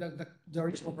by the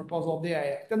original proposal of the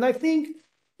AI Act. And I think,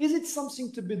 is it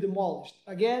something to be demolished?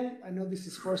 Again, I know this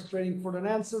is frustrating for an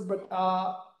answer, but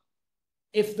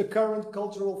if the current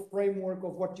cultural framework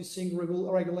of what you think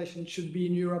regulation should be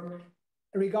in Europe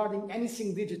regarding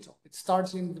anything digital, it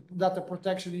starts in data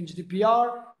protection in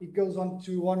GDPR, it goes on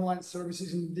to online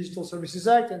services in the Digital Services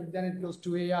Act, and then it goes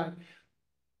to AI.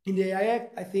 In the AI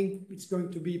Act, I think it's going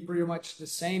to be pretty much the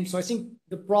same. So I think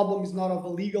the problem is not of a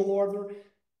legal order.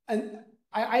 And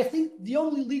I think the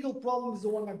only legal problem is the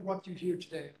one I brought you here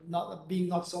today,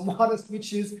 not so modest,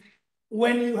 which is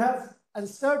when you have a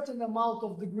certain amount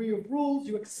of degree of rules,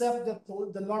 you accept that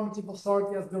the normative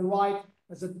authority has the right,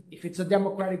 if it's a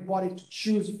democratic body, to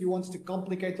choose if it wants to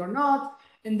complicate or not,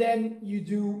 and then you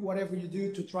do whatever you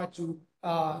do to try to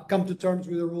come to terms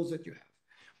with the rules that you have.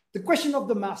 The question of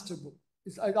the master book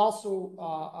it also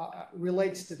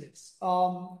relates to this.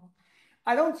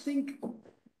 I don't think.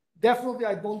 Definitely,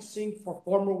 I don't think for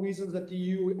formal reasons that the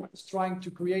EU is trying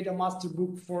to create a master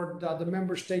book for the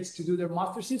member states to do their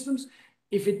master systems.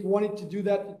 If it wanted to do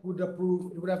that, it would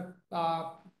have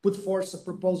put forth a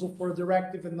proposal for a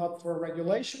directive and not for a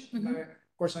regulation.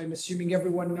 Of course, I'm assuming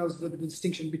everyone knows the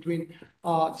distinction between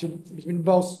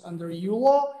both under EU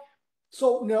law.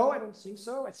 So no, I don't think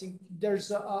so. I think there's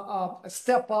a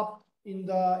step up in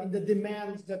the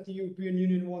demands that the European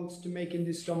Union wants to make in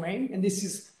this domain, and this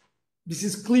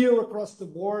is clear across the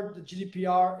board. The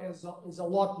GDPR is a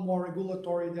lot more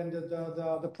regulatory than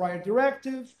the prior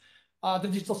directive. The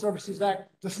Digital Services Act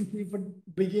doesn't even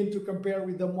begin to compare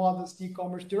with the modest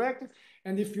e-commerce directive.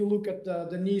 And if you look at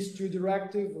the NIS2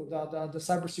 directive, or the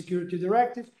cybersecurity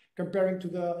directive, comparing to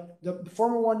the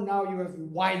former one, now you have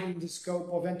widened the scope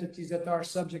of entities that are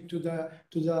subject to the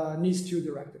NIS2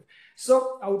 directive.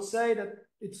 So I would say that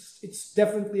it's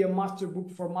definitely a master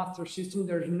book for master system.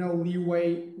 There's no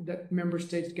leeway that member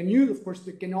states can use. Of course,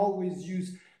 they can always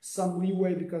use some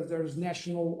leeway because there's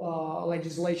national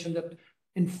legislation that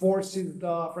enforces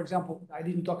for example, I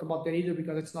didn't talk about that either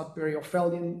because it's not very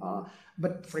Orwellian,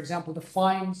 but for example, the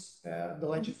fines, the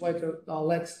legislator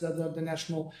lets the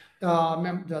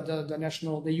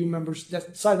EU members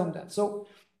decide on that. So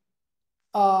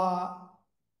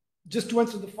just to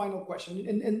answer the final question,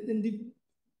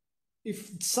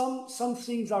 if some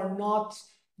things are not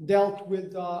dealt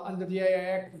with under the AI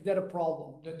Act, is that a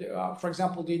problem? For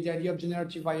example, the idea of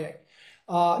generative AI.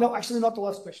 No, actually not the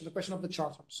last question, the question of the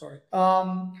charter, sorry.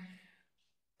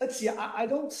 Let's see, I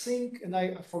don't think, and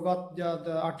I forgot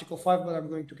the Article 5, but I'm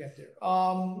going to get there.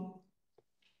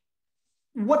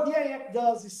 What the AI Act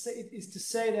does is to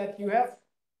say that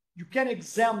you can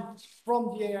exempt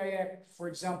from the AI Act, for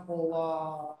example,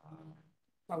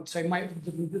 I would say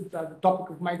the topic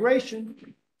of migration,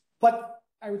 but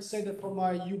I would say that from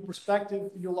a EU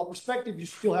law perspective, you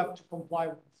still have to comply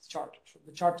with the charter. So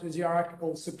the charter is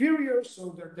hierarchical superior,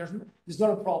 so there's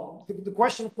not a problem. The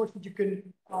question, of course, that you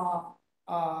can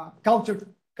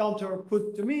counter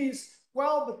put to me is,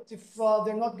 well, but if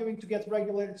they're not going to get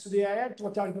regulated to the AI Act,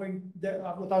 what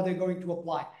are they going to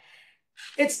apply?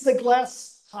 It's the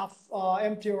glass half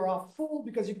empty or half full,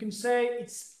 because you can say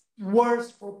it's worse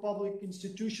for public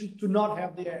institutions to not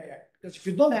have the AI Act. Because if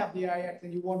you don't have the AI Act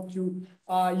and you want to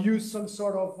use some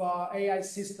sort of AI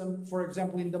system, for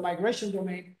example, in the migration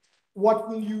domain, what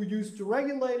will you use to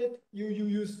regulate it? You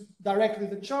use directly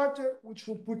the charter, which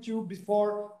will put you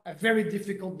before a very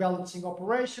difficult balancing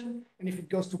operation. And if it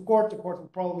goes to court, the court will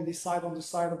probably decide on the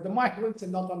side of the migrants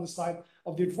and not on the side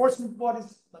of the enforcement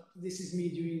bodies. But this is me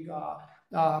doing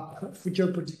future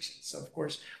predictions. So of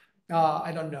course,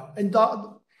 I don't know. And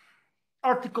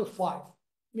Article 5. I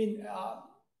mean,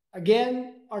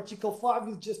 again, Article 5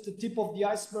 is just the tip of the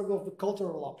iceberg of the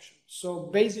cultural option. So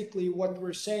basically what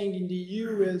we're saying in the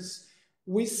EU is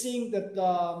we think that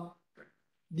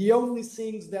the only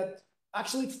things that,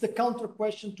 actually it's the counter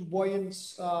question to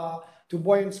Boyan's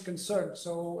concern.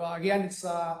 So again, it's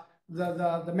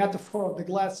the metaphor of the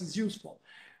glass is useful.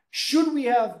 Should we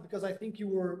have, because I think you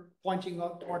were pointing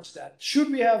out towards that, should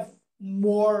we have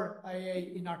more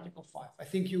IA in Article 5? I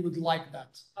think you would like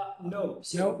that. No.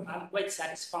 So no? I'm quite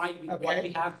satisfied with what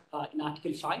we have in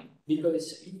Article 5,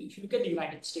 because if you look at the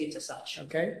United States as such,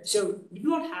 so we do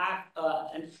not have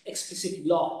an explicit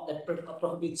law that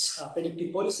prohibits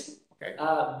predictive policing,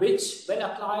 which, when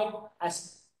applied,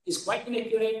 is quite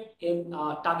inaccurate in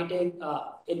targeting,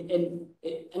 and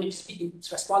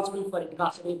it's responsible for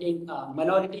incarcerating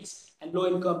minorities and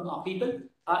low-income people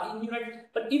in the United States.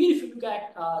 But even if you look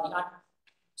at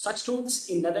such tools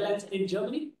in Netherlands and in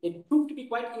Germany, they prove to be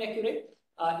quite inaccurate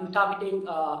in targeting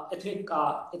ethnic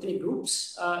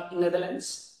groups in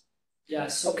Netherlands.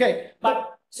 Yes.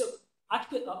 But so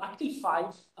Article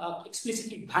 5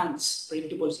 explicitly bans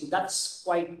predictive policing. That's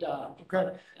quite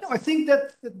No, I think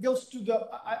that goes to the.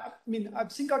 I mean, I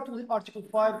think Article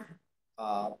 5.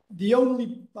 The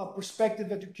only perspective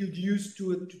that you could use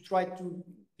to try to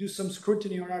do some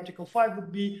scrutiny on Article 5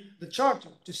 would be the charter,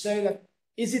 to say that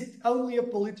is it only a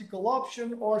political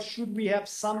option, or should we have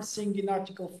something in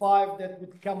Article 5 that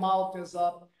would come out as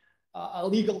a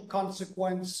legal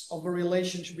consequence of a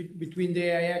relationship between the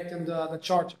AI Act and the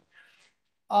charter?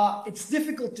 it's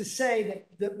difficult to say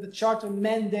that the charter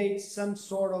mandates some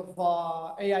sort of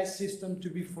AI system to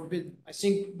be forbidden. I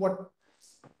think what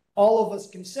all of us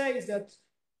can say is that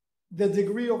the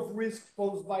degree of risk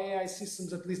posed by AI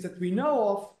systems, at least that we know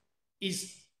of,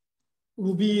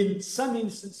 will be in some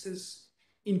instances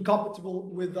incompatible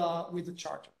with the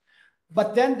charter.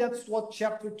 But then that's what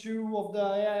Chapter 2 of the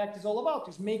AI Act is all about,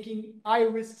 is making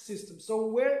high-risk systems. So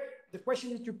where the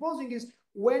question that you're posing is,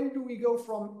 when do we go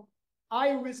from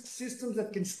high-risk systems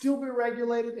that can still be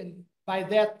regulated, and by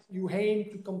that you aim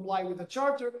to comply with the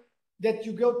charter, that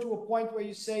you go to a point where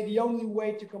you say the only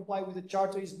way to comply with the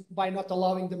charter is by not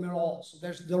allowing them at all. So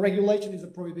the regulation is a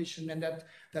prohibition, and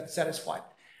that's satisfied.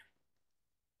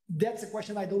 That's a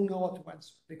question I don't know how to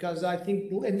answer, because I think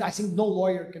no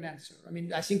lawyer can answer. I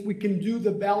mean, I think we can do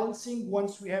the balancing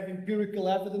once we have empirical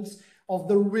evidence of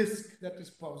the risk that is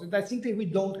posed. And I think that we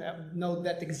don't know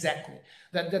that exactly.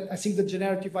 That I think the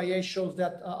generative AI shows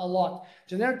that a lot.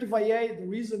 Generative AI, the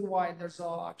reason why there's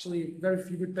actually very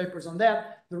few good papers on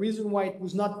that, the reason why it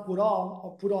was not put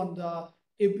on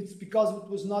it's because it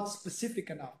was not specific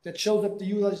enough. That shows that the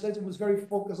EU legislation was very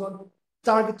focused on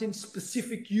targeting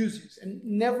specific uses, and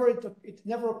it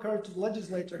never occurred to the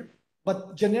legislator.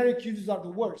 But generic uses are the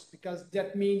worst, because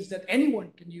that means that anyone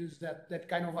can use that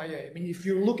kind of IA. I mean, if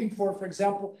you're looking for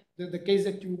example, the case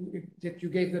that you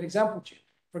gave that example to,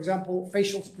 for example,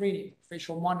 facial screening,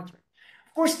 facial monitoring.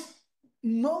 Of course,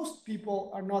 most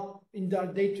people are not in their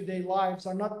day-to-day lives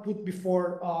are not put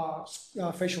before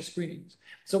facial screenings.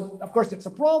 So of course that's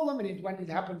a problem, and when it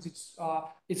happens,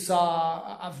 it's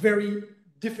a very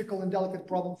difficult and delicate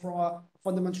problem from a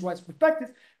fundamental rights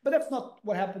perspective, but that's not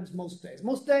what happens most days.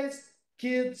 Most days,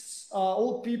 kids,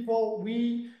 old people,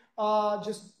 we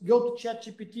just go to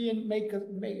ChatGPT and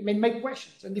make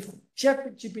questions. And if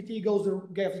ChatGPT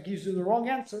gives you the wrong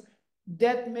answer,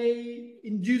 that may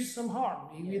induce some harm.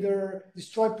 You either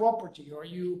destroy property, or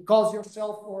you cause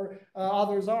yourself or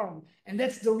others harm. And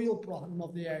that's the real problem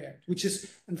of the AI Act, which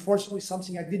is unfortunately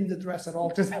something I didn't address at all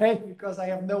today, because I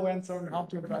have no answer on how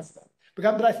to address that.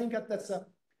 But I think that's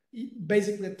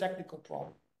basically a technical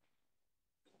problem.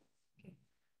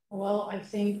 Well, I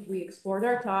think we explored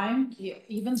our time,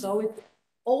 even though it's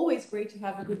always great to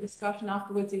have a good discussion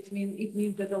afterwards. It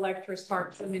means that the lecture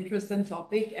sparked an interesting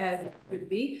topic, as it could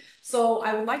be. So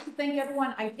I would like to thank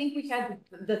everyone. I think we had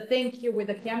the thing here with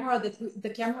the camera, that the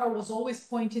camera was always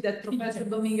pointed at Professor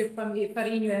Domingos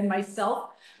Farinho and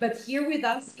myself. But here with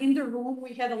us in the room,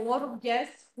 we had a lot of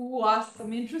guests who asked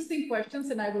some interesting questions,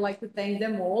 and I would like to thank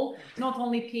them all, not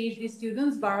only PhD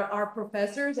students, but our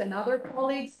professors and other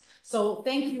colleagues. So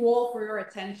thank you all for your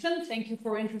attention. Thank you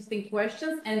for interesting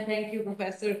questions. And thank you,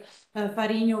 Professor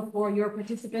Farinho, for your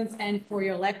participants and for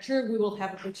your lecture. We will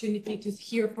have opportunity to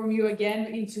hear from you again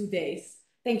in 2 days.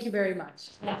 Thank you very much.